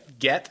people that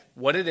get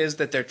what it is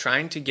that they're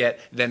trying to get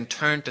then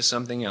turn to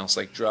something else,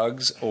 like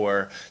drugs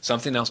or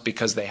something else,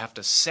 because they have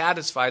to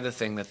satisfy the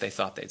thing that they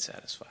thought they'd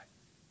satisfy.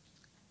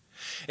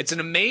 It's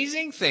an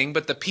amazing thing,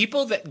 but the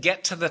people that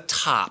get to the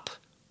top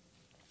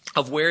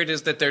of where it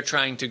is that they're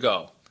trying to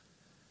go,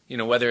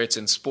 whether it's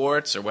in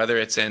sports or whether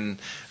it's in,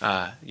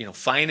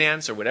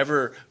 finance or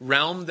whatever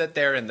realm that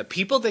they're in, the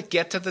people that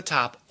get to the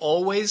top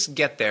always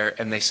get there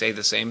and they say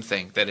the same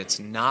thing, that it's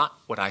not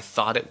what I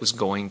thought it was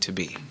going to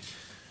be.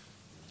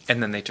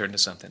 And then they turn to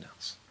something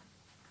else.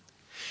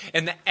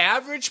 And the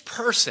average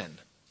person,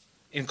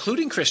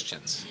 including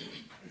Christians,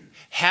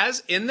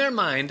 has in their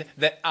mind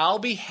that I'll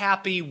be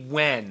happy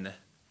when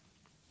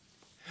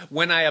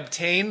I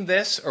obtain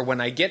this, or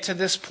when I get to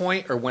this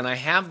point, or when I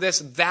have this,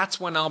 that's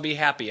when I'll be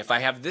happy. If I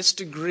have this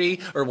degree,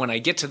 or when I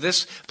get to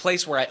this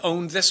place where I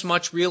own this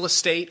much real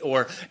estate,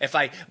 or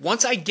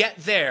once I get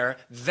there,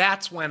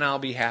 that's when I'll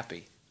be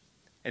happy.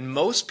 And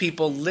most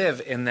people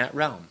live in that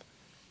realm.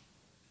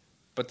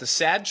 But the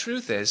sad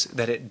truth is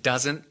that it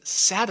doesn't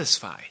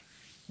satisfy.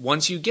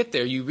 Once you get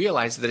there, you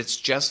realize that it's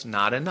just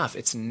not enough.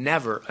 It's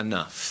never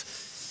enough.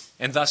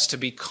 And thus, to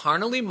be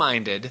carnally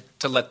minded,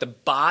 to let the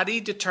body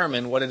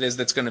determine what it is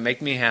that's going to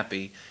make me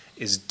happy,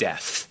 is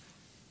death.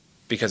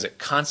 Because it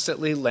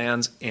constantly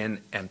lands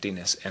in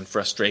emptiness and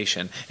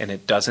frustration, and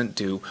it doesn't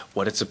do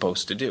what it's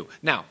supposed to do.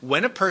 Now,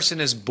 when a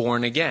person is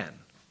born again,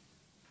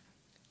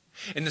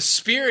 and the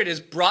spirit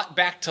is brought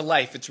back to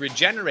life, it's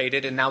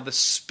regenerated, and now the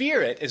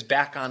spirit is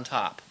back on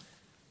top.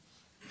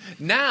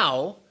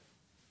 Now,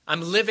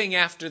 I'm living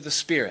after the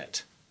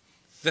spirit.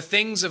 The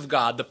things of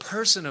God, the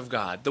person of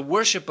God, the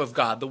worship of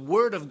God, the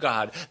word of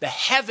God, the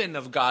heaven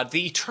of God,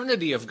 the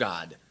eternity of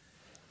God.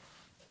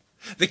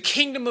 The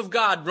kingdom of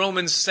God,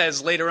 Romans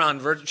says later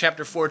on,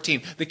 chapter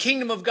 14, the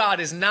kingdom of God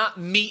is not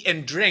meat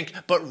and drink,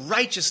 but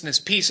righteousness,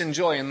 peace, and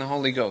joy in the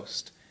Holy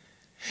Ghost.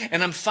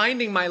 And I'm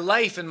finding my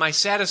life and my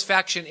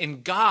satisfaction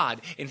in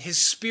God, in His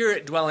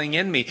Spirit dwelling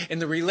in me, in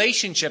the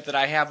relationship that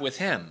I have with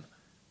Him.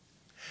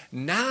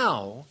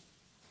 Now,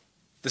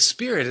 the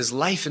Spirit is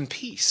life and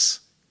peace.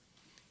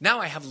 Now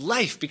I have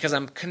life because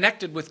I'm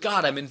connected with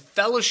God. I'm in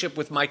fellowship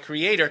with my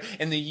Creator.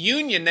 And the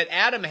union that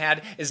Adam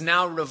had is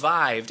now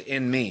revived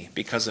in me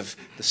because of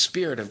the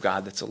Spirit of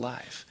God that's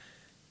alive.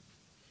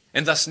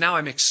 And thus now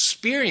I'm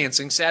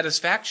experiencing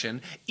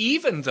satisfaction,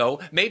 even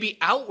though maybe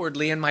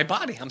outwardly in my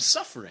body I'm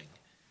suffering.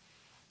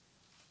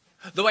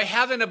 Though I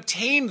haven't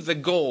obtained the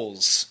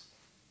goals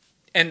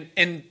and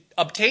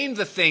obtained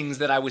the things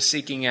that I was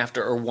seeking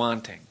after or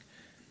wanting,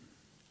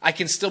 I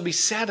can still be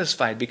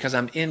satisfied because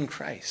I'm in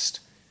Christ.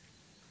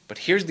 But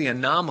here's the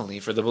anomaly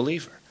for the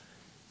believer,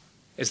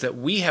 is that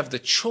we have the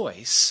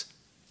choice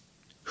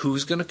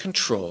who's going to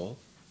control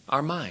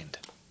our mind,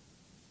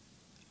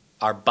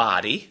 our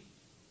body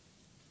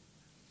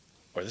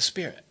or the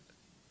spirit.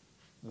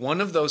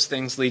 One of those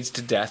things leads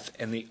to death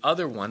and the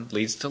other one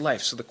leads to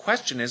life. So the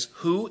question is,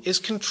 who is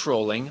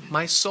controlling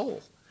my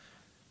soul?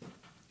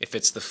 If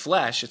it's the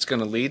flesh, it's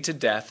going to lead to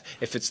death.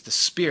 If it's the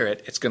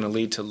spirit, it's going to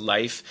lead to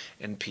life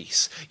and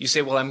peace. You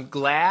say, well, I'm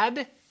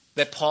glad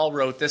that Paul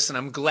wrote this, and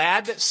I'm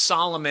glad that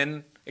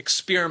Solomon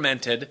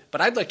experimented, but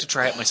I'd like to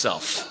try it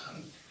myself.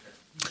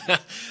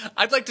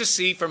 I'd like to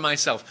see for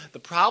myself. The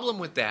problem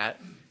with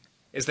that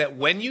is that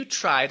when you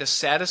try to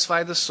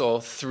satisfy the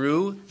soul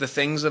through the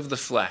things of the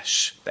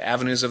flesh, the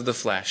avenues of the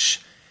flesh,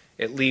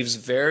 it leaves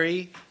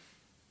very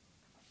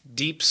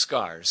deep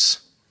scars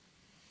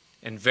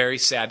and very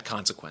sad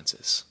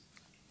consequences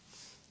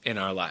in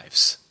our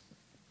lives.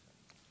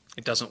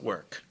 It doesn't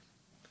work.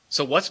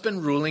 So what's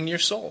been ruling your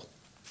soul?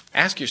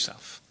 Ask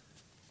yourself,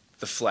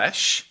 the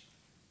flesh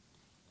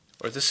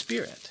or the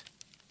spirit?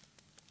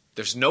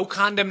 There's no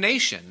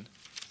condemnation,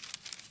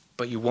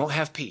 but you won't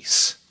have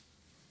peace,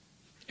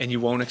 and you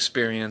won't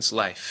experience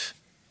life.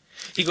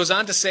 He goes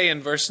on to say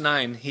in verse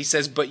 9, he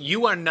says, but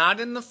you are not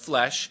in the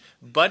flesh,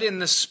 but in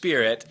the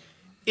Spirit,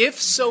 if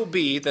so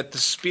be that the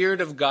Spirit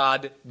of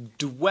God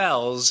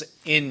dwells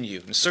in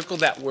you. And circle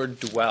that word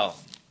dwell.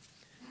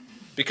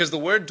 Because the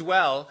word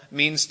dwell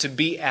means to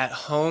be at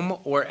home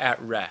or at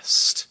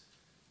rest.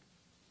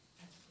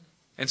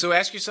 And so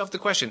ask yourself the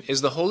question, is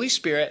the Holy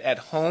Spirit at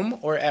home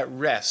or at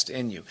rest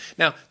in you?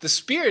 Now, the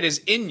Spirit is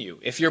in you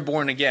if you're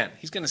born again.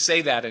 He's going to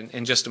say that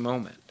in just a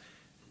moment.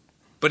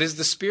 But is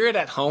the Spirit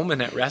at home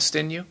and at rest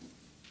in you?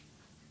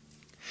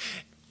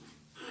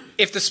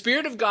 If the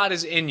Spirit of God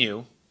is in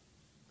you,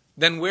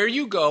 then where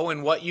you go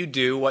and what you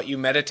do, what you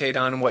meditate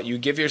on, and what you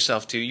give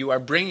yourself to, you are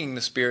bringing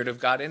the Spirit of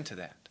God into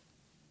that.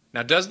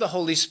 Now, does the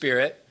Holy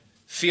Spirit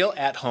feel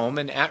at home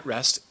and at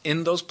rest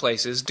in those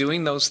places,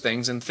 doing those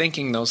things and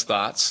thinking those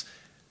thoughts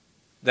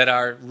that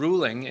are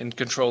ruling and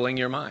controlling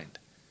your mind?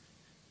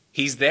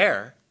 He's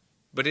there,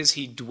 but is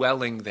he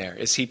dwelling there?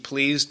 Is he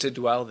pleased to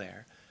dwell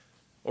there?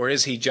 Or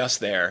is he just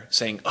there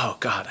saying, oh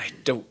God, I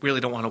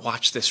really don't want to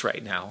watch this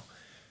right now.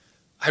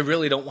 I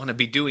really don't want to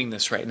be doing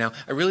this right now.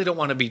 I really don't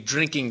want to be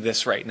drinking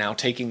this right now,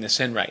 taking this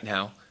in right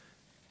now.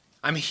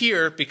 I'm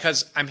here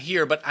because I'm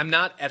here, but I'm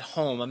not at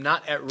home. I'm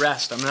not at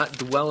rest. I'm not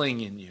dwelling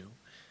in you.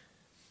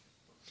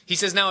 He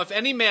says, now if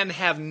any man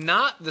have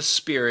not the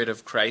Spirit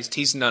of Christ,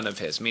 he's none of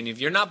his. Meaning if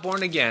you're not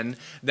born again,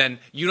 then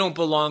you don't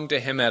belong to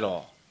him at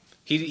all.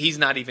 He's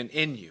not even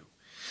in you.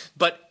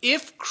 But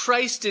if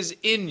Christ is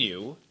in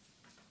you,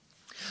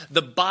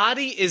 the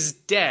body is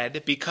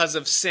dead because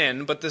of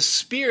sin, but the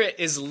Spirit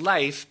is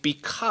life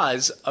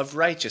because of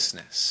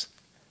righteousness.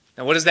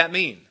 Now, what does that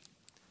mean?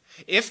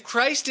 If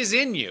Christ is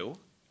in you,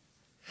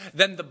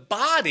 then the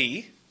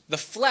body, the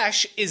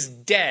flesh, is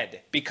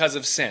dead because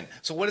of sin.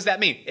 So what does that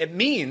mean? It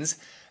means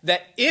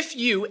that if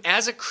you,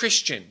 as a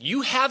Christian,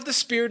 you have the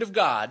Spirit of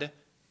God,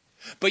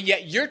 but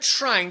yet you're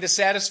trying to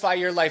satisfy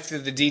your life through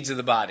the deeds of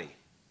the body,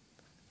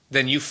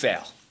 then you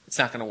fail. It's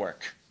not going to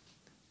work.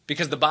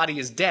 Because the body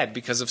is dead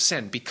because of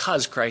sin,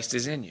 because Christ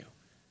is in you.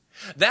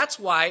 That's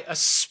why,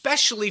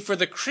 especially for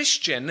the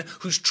Christian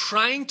who's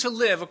trying to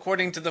live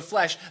according to the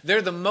flesh,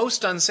 they're the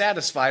most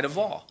unsatisfied of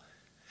all.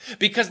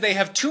 Because they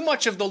have too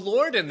much of the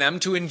Lord in them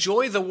to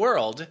enjoy the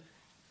world,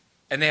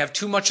 and they have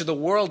too much of the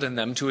world in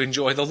them to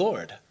enjoy the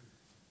Lord.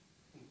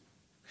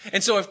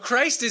 And so if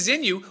Christ is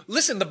in you,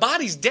 listen, the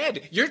body's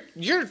dead.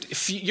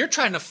 You're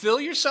trying to fill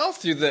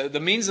yourself through the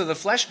means of the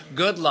flesh.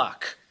 Good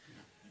luck.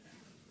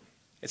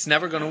 It's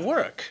never going to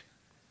work.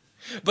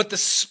 But the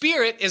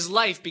Spirit is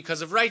life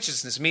because of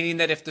righteousness, meaning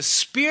that if the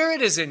Spirit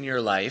is in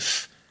your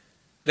life,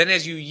 then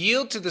as you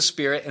yield to the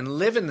Spirit and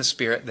live in the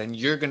Spirit, then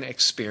you're going to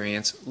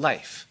experience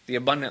life, the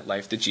abundant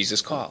life that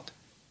Jesus called.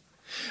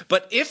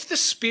 But if the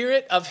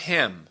Spirit of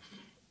Him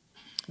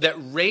that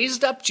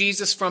raised up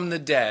Jesus from the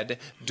dead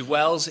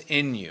dwells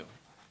in you,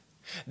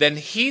 then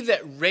he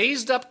that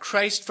raised up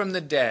Christ from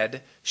the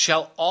dead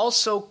shall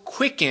also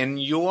quicken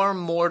your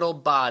mortal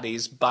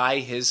bodies by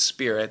his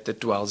Spirit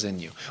that dwells in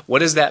you. What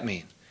does that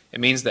mean?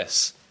 It means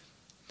this.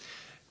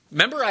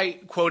 Remember I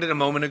quoted a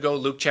moment ago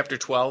Luke chapter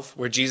 12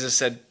 where Jesus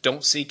said,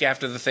 don't seek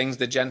after the things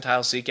the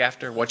Gentiles seek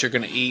after, what you're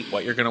going to eat,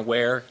 what you're going to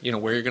wear,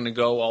 where you're going to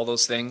go, all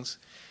those things.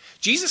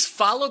 Jesus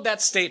followed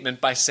that statement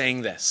by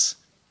saying this.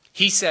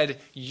 He said,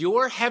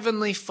 your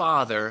heavenly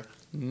Father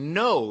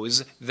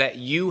knows that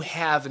you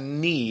have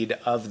need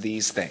of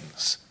these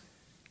things.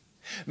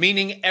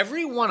 Meaning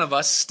every one of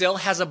us still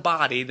has a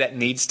body that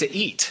needs to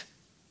eat,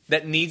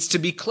 that needs to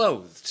be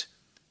clothed.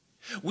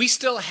 We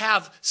still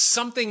have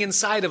something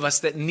inside of us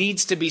that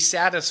needs to be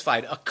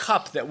satisfied, a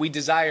cup that we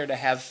desire to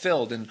have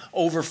filled and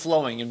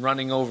overflowing and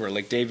running over,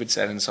 like David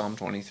said in Psalm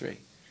 23.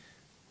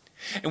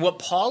 And what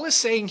Paul is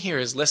saying here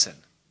is, listen,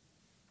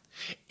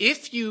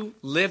 if you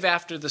live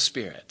after the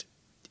Spirit,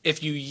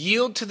 if you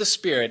yield to the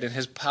Spirit and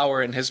His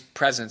power and His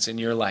presence in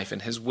your life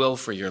and His will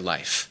for your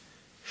life,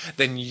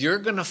 then you're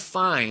going to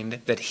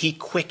find that He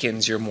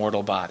quickens your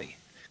mortal body.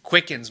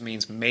 Quickens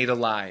means made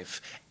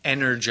alive,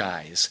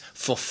 energize,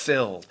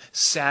 fulfill,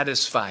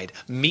 satisfied,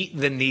 meet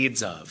the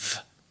needs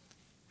of.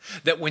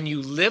 That when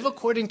you live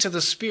according to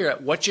the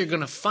Spirit, what you're going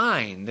to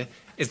find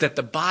is that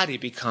the body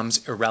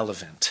becomes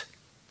irrelevant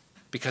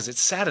because it's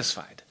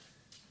satisfied.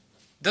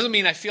 Doesn't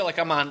mean I feel like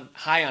I'm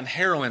high on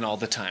heroin all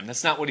the time.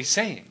 That's not what he's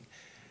saying.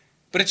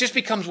 But it just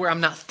becomes where I'm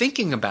not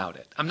thinking about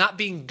it. I'm not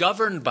being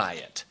governed by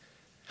it.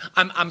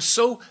 I'm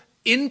so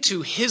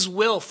into His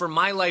will for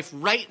my life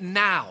right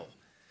now.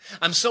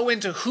 I'm so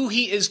into who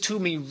He is to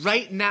me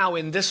right now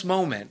in this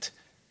moment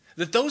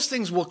that those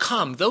things will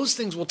come. Those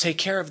things will take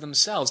care of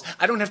themselves.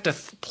 I don't have to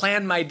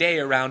plan my day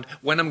around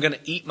when I'm going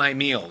to eat my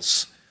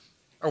meals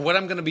or what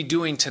I'm going to be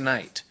doing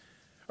tonight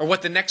or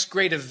what the next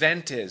great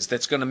event is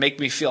that's going to make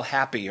me feel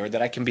happy or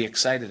that I can be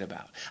excited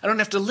about. I don't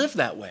have to live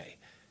that way.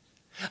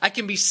 I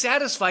can be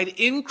satisfied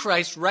in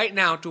Christ right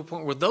now to a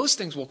point where those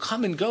things will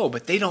come and go,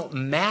 but they don't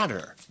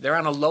matter. They're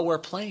on a lower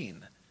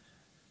plane.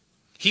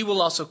 He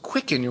will also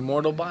quicken your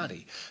mortal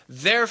body.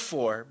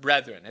 Therefore,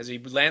 brethren, as he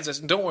lands us,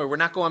 don't worry, we're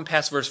not going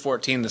past verse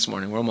 14 this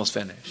morning. We're almost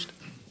finished.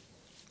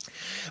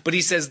 But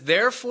he says,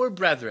 therefore,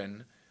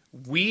 brethren,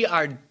 we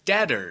are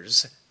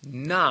debtors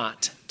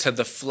not to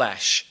the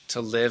flesh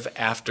to live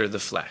after the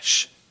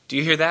flesh. Do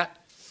you hear that?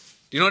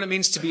 Do you know what it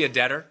means to be a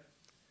debtor?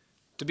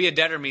 To be a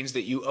debtor means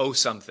that you owe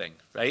something,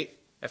 right?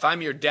 If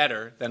I'm your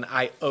debtor, then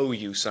I owe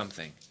you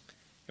something.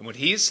 And what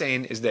he is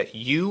saying is that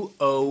you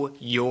owe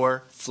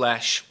your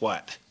flesh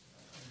what?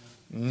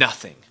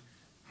 Nothing.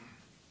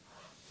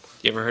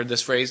 You ever heard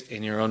this phrase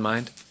in your own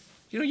mind?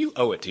 You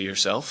owe it to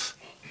yourself.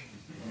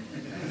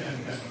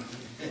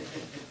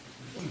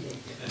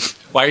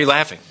 Why are you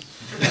laughing?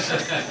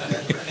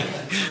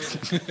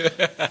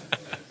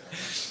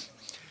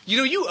 You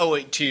know, you owe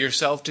it to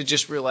yourself to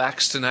just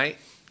relax tonight.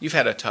 You've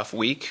had a tough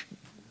week.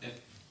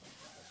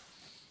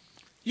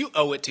 You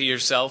owe it to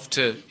yourself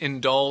to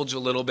indulge a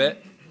little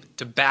bit,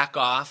 to back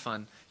off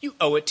on. You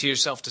owe it to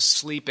yourself to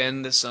sleep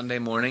in this Sunday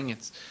morning.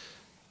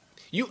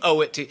 You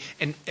owe it to,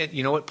 and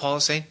you know what Paul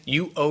is saying?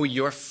 You owe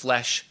your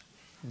flesh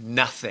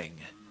nothing.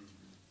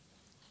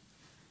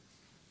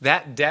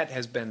 That debt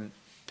has been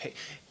paid.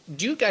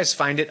 Do you guys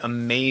find it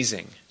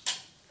amazing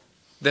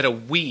that a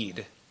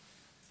weed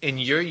in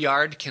your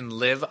yard can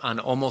live on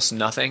almost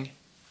nothing?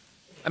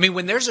 I mean,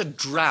 when there's a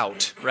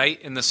drought,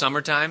 right, in the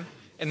summertime,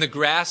 and the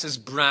grass is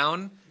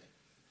brown,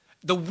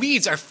 the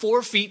weeds are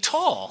 4 feet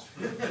tall.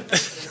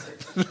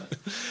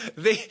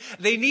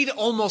 They need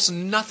almost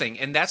nothing,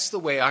 and that's the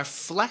way our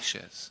flesh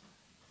is.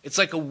 It's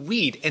like a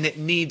weed, and it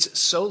needs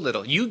so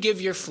little. You give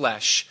your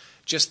flesh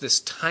just this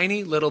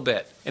tiny little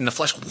bit, and the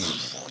flesh,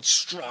 it's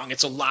strong,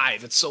 it's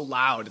alive, it's so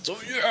loud, it's so,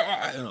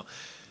 yeah, I don't know.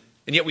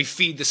 And yet we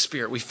feed the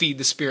Spirit, we feed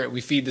the Spirit,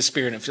 we feed the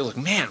Spirit, and it feels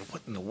like, man,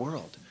 what in the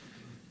world?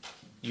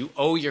 You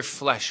owe your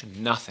flesh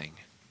nothing,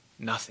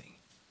 nothing.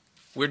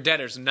 We're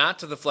debtors not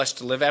to the flesh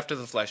to live after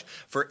the flesh.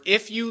 For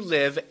if you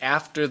live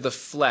after the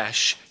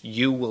flesh,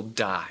 you will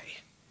die.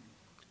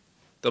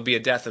 There'll be a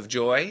death of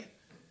joy,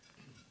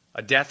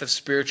 a death of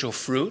spiritual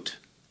fruit,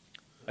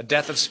 a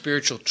death of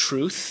spiritual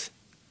truth,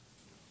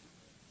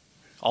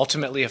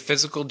 ultimately a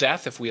physical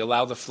death if we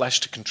allow the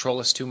flesh to control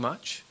us too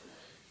much.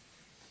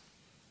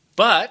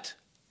 But,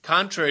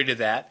 contrary to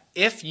that,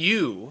 if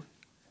you,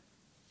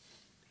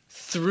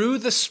 through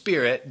the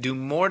Spirit, do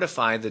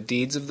mortify the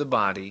deeds of the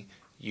body,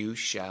 you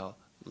shall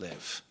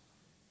live.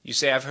 You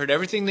say, I've heard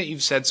everything that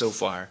you've said so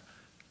far,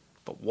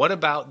 but what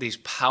about these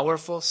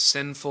powerful,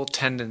 sinful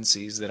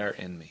tendencies that are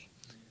in me?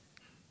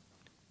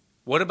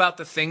 What about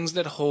the things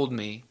that hold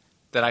me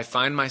that I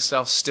find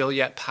myself still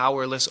yet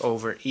powerless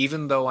over,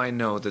 even though I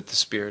know that the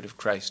Spirit of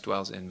Christ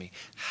dwells in me?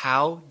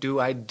 How do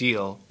I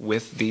deal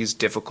with these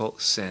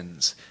difficult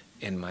sins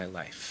in my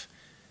life?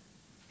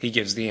 He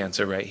gives the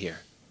answer right here.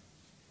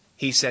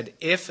 He said,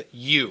 if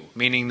you,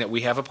 meaning that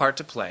we have a part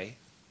to play,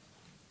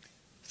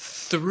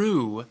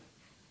 through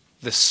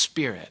the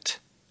Spirit,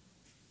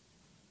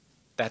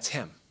 that's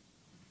Him,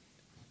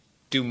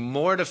 do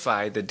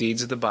mortify the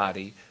deeds of the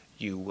body,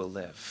 you will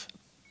live.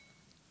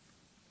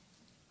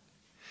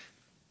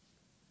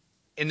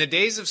 In the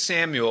days of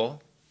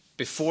Samuel,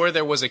 before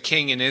there was a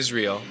king in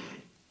Israel,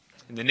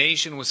 and the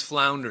nation was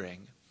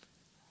floundering,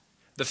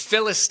 the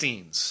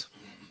Philistines,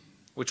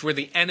 which were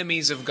the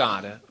enemies of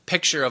God, a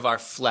picture of our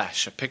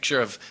flesh, a picture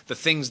of the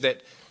things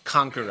that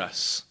conquer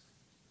us,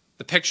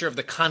 the picture of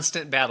the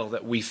constant battle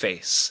that we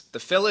face. The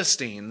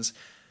Philistines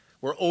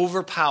were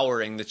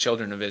overpowering the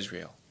children of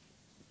Israel.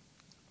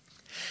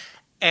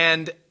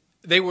 And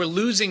they were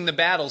losing the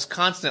battles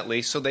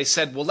constantly, so they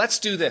said, well, let's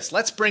do this.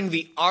 Let's bring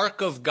the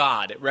Ark of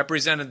God. It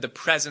represented the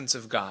presence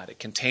of God. It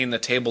contained the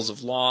tables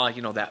of law,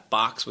 you know, that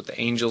box with the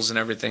angels and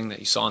everything that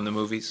you saw in the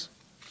movies.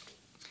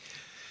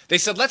 They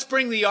said, let's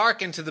bring the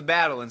Ark into the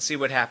battle and see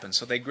what happens.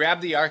 So they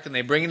grab the Ark and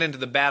they bring it into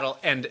the battle,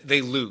 and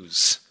they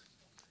lose.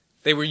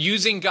 They were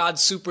using God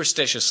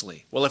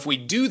superstitiously. Well, if we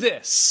do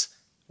this,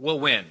 we'll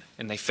win.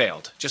 And they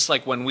failed. Just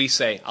like when we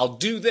say, I'll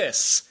do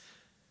this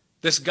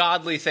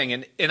godly thing,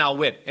 and I'll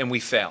win, and we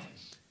fail.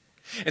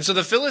 And so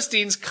the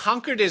Philistines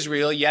conquered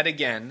Israel yet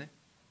again,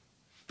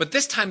 but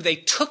this time they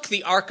took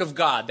the Ark of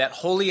God, that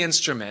holy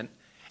instrument,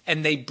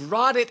 and they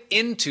brought it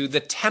into the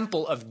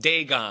temple of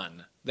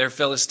Dagon, their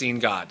Philistine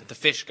god, the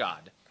fish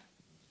god.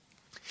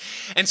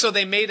 And so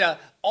they made an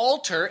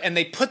altar, and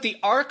they put the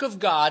Ark of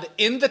God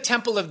in the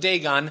temple of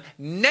Dagon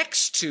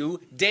next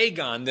to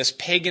Dagon, this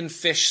pagan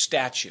fish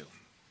statue.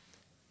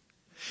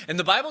 And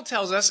the Bible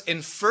tells us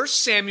in 1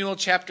 Samuel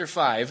chapter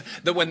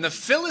 5 that when the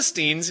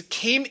Philistines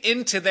came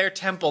into their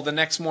temple the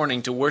next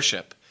morning to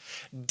worship,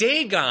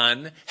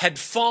 Dagon had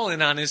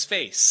fallen on his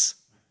face.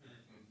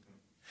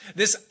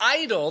 This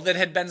idol that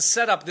had been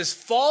set up, this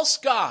false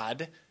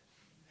god,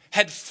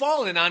 had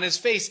fallen on his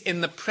face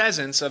in the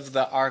presence of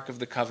the Ark of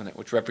the Covenant,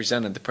 which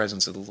represented the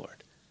presence of the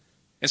Lord.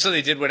 And so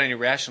they did what any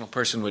rational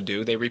person would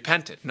do. They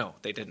repented. No,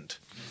 they didn't.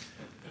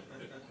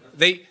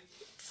 They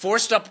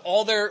forced up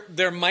all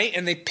their might,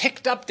 and they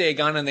picked up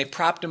Dagon, and they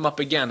propped him up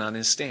again on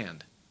his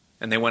stand.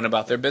 And they went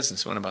about their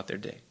business, went about their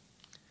day.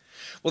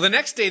 Well, the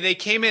next day they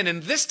came in,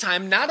 and this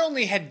time not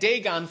only had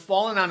Dagon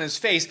fallen on his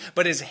face,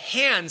 but his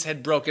hands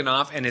had broken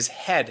off, and his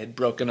head had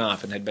broken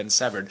off and had been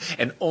severed.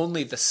 And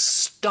only the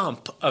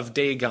stump of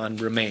Dagon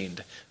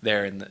remained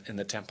there in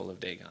the temple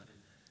of Dagon.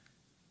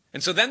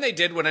 And so then they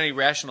did what any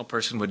rational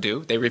person would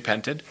do. They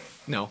repented.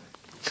 No,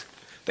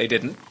 they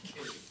didn't.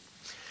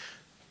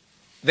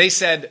 They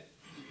said,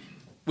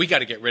 we got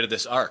to get rid of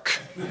this ark.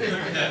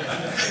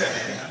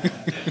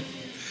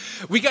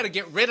 We got to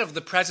get rid of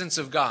the presence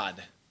of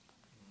God.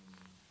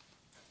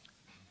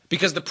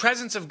 Because the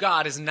presence of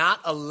God is not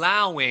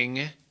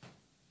allowing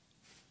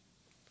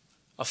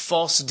a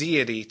false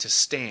deity to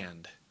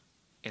stand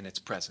in its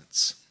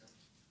presence.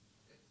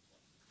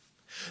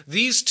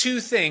 These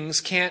two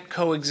things can't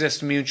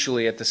coexist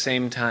mutually at the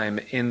same time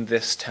in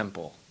this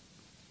temple.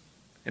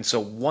 And so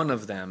one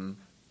of them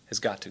has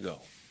got to go.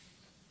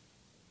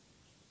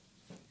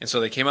 And so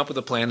they came up with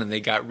a plan, and they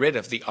got rid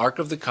of the Ark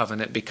of the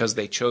Covenant because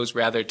they chose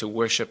rather to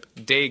worship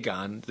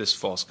Dagon, this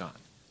false god.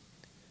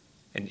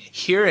 And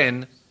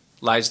herein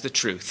lies the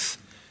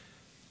truth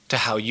to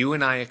how you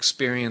and I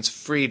experience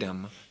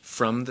freedom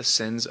from the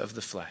sins of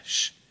the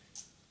flesh.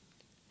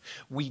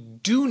 We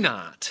do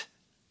not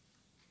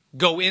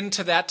go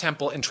into that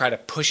temple and try to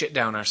push it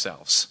down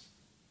ourselves.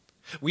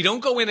 We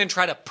don't go in and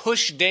try to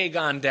push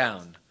Dagon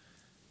down.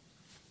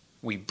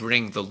 We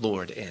bring the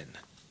Lord in.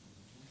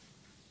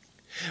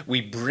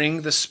 We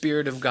bring the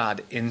Spirit of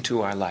God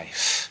into our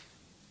life.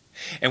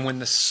 And when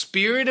the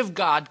Spirit of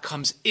God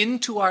comes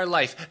into our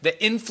life,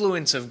 the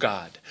influence of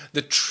God,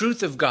 the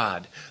truth of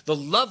God, the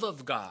love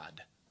of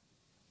God,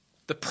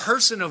 the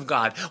person of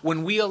God,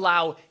 when we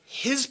allow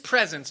His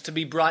presence to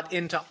be brought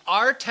into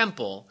our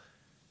temple,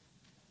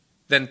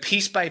 then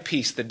piece by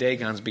piece the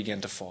Dagons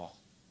begin to fall.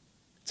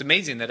 It's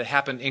amazing that it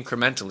happened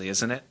incrementally,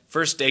 isn't it?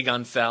 First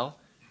Dagon fell.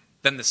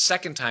 Then the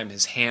second time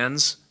his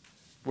hands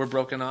were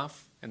broken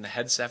off and the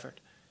head severed.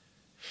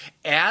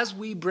 As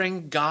we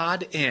bring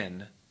God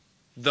in,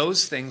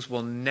 those things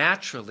will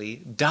naturally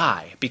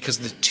die because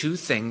the two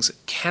things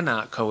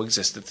cannot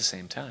coexist at the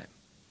same time.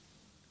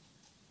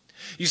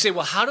 You say,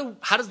 well, how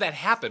does that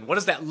happen? What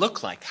does that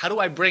look like? How do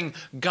I bring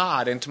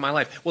God into my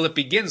life? Well, it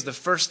begins the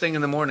first thing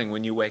in the morning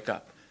when you wake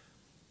up.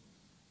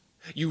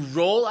 You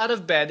roll out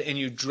of bed and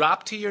you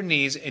drop to your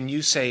knees and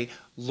you say,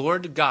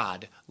 Lord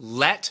God,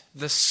 let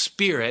the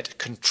Spirit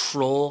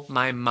control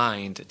my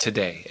mind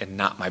today and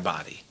not my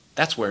body.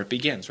 That's where it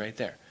begins, right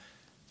there.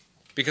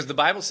 Because the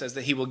Bible says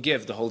that He will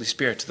give the Holy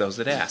Spirit to those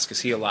that ask.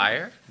 Is He a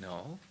liar?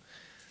 No.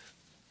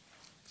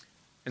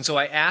 And so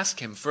I ask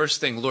Him,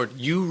 first thing, Lord,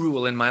 you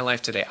rule in my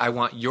life today. I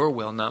want your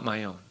will, not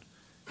my own.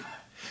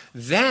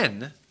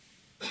 Then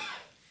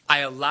I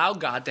allow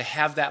God to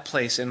have that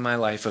place in my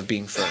life of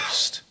being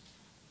first.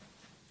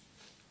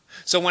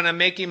 So when I'm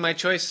making my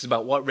choices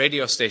about what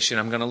radio station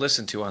I'm going to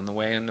listen to on the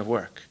way into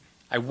work,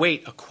 I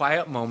wait a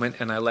quiet moment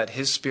and I let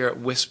His Spirit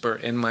whisper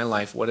in my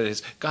life what it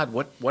is. God,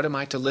 what am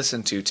I to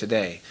listen to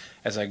today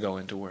as I go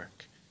into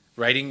work?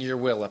 Writing your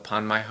will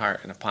upon my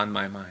heart and upon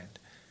my mind.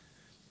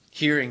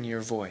 Hearing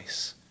your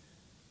voice.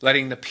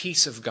 Letting the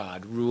peace of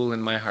God rule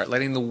in my heart.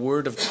 Letting the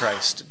word of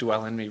Christ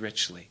dwell in me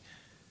richly.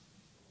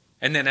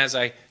 And then as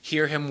I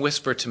hear Him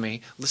whisper to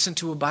me, listen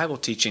to a Bible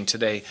teaching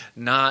today,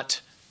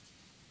 not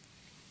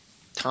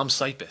Tom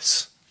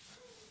Sipis,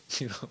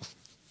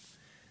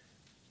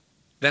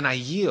 Then I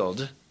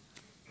yield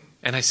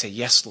and I say,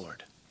 yes,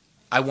 Lord.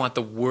 I want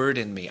the word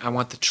in me. I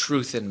want the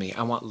truth in me.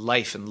 I want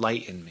life and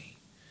light in me.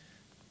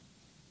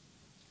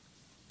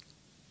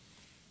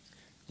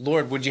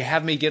 Lord, would you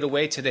have me get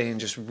away today and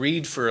just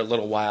read for a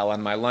little while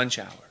on my lunch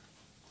hour?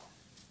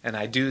 And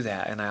I do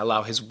that, and I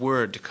allow His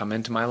word to come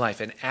into my life.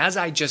 And as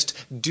I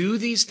just do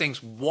these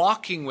things,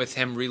 walking with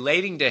Him,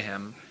 relating to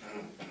Him,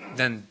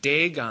 then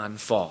Dagon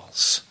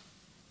falls.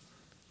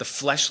 The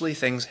fleshly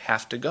things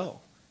have to go.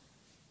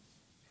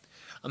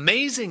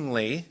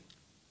 Amazingly,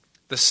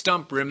 the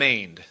stump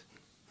remained.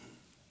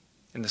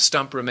 And the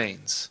stump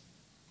remains.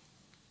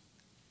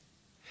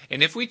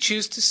 And if we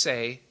choose to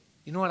say,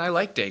 you know what, I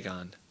like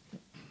Dagon.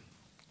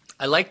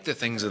 I like the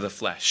things of the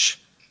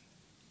flesh.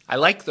 I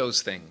like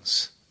those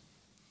things.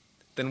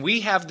 Then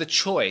we have the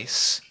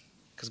choice,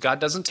 because God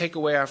doesn't take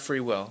away our free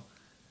will,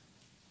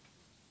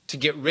 to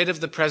get rid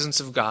of the presence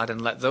of God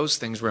and let those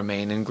things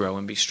remain and grow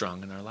and be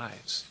strong in our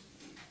lives.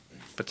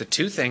 But the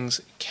two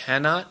things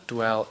cannot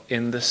dwell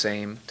in the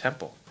same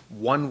temple.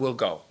 One will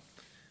go.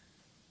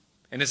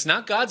 And it's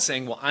not God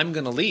saying, well, I'm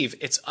going to leave.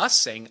 It's us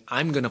saying,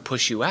 I'm going to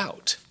push you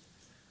out.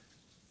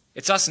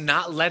 It's us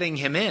not letting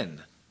Him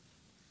in.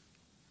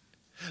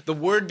 The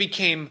word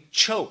became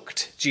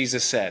choked,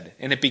 Jesus said,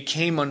 and it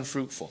became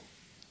unfruitful.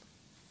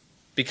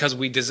 Because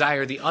we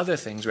desire the other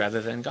things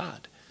rather than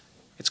God.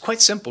 It's quite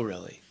simple,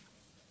 really.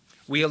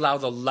 We allow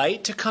the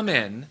light to come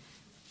in,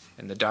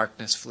 and the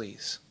darkness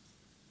flees.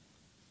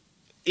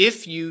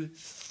 If you,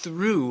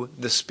 through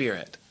the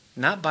Spirit,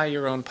 not by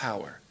your own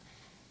power,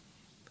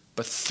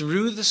 but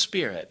through the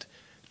Spirit,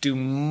 do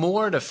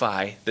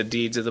mortify the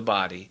deeds of the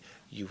body,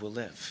 you will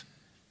live.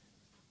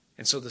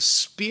 And so the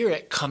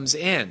Spirit comes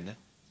in,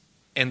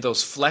 and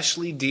those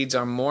fleshly deeds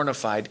are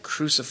mortified,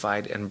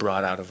 crucified, and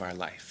brought out of our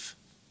life.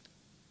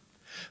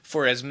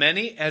 For as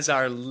many as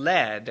are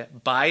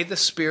led by the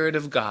Spirit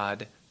of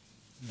God,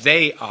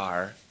 they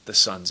are the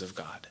sons of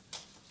God.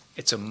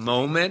 It's a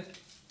moment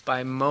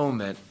by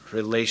moment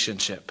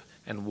relationship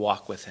and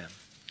walk with Him.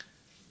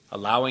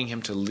 Allowing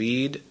Him to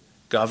lead,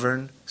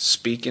 govern,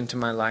 speak into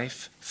my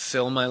life,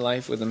 fill my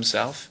life with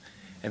Himself,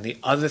 and the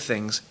other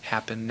things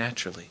happen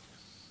naturally.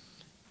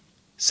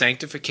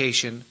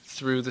 Sanctification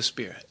through the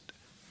Spirit.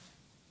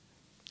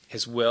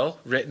 His will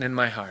written in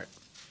my heart.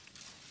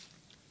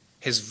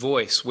 His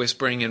voice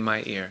whispering in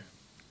my ear.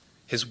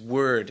 His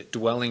word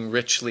dwelling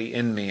richly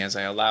in me as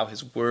I allow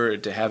His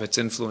word to have its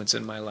influence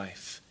in my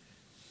life.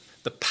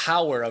 The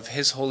power of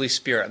His Holy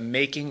Spirit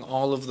making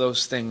all of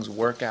those things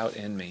work out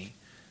in me.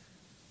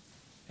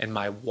 And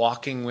my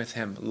walking with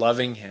Him,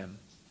 loving Him,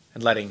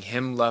 and letting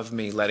him love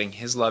me, letting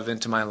his love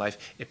into my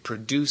life, it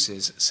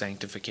produces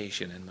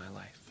sanctification in my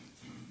life.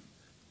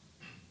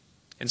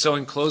 And so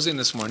in closing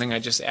this morning, I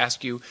just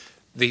ask you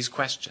these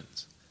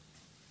questions.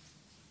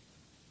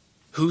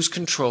 Who's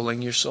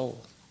controlling your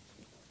soul?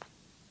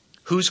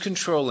 Who's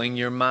controlling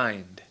your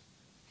mind,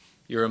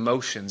 your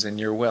emotions, and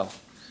your will?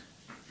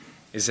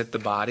 Is it the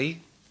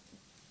body?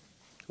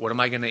 What am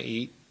I going to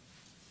eat?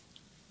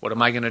 What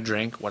am I going to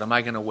drink? What am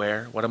I going to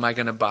wear? What am I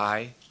going to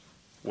buy?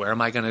 Where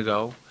am I going to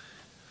go?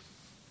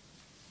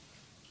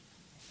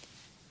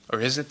 Or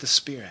is it the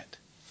Spirit?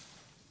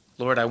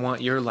 Lord, I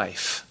want your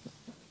life.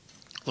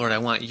 Lord, I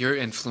want your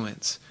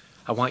influence.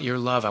 I want your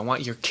love. I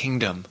want your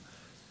kingdom.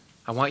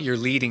 I want your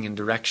leading and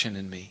direction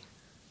in me.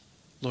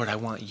 Lord, I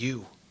want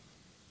you.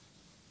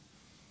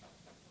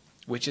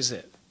 Which is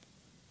it?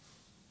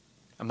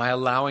 Am I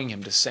allowing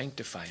him to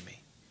sanctify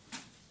me?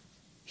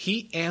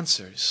 He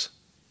answers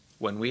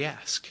when we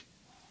ask.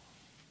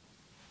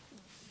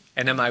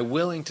 And am I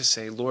willing to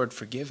say, Lord,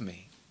 forgive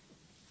me?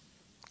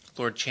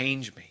 Lord,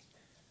 change me.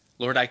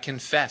 Lord, I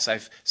confess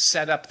I've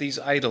set up these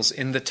idols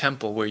in the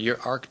temple where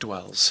your ark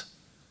dwells.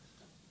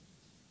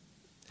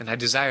 And I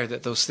desire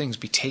that those things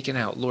be taken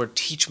out. Lord,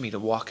 teach me to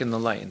walk in the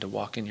light and to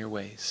walk in your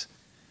ways.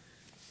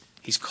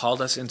 He's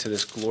called us into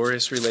this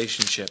glorious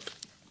relationship.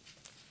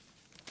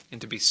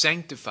 And to be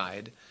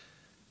sanctified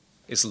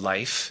is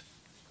life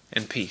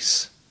and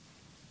peace.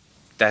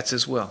 That's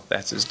his will.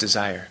 That's his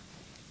desire.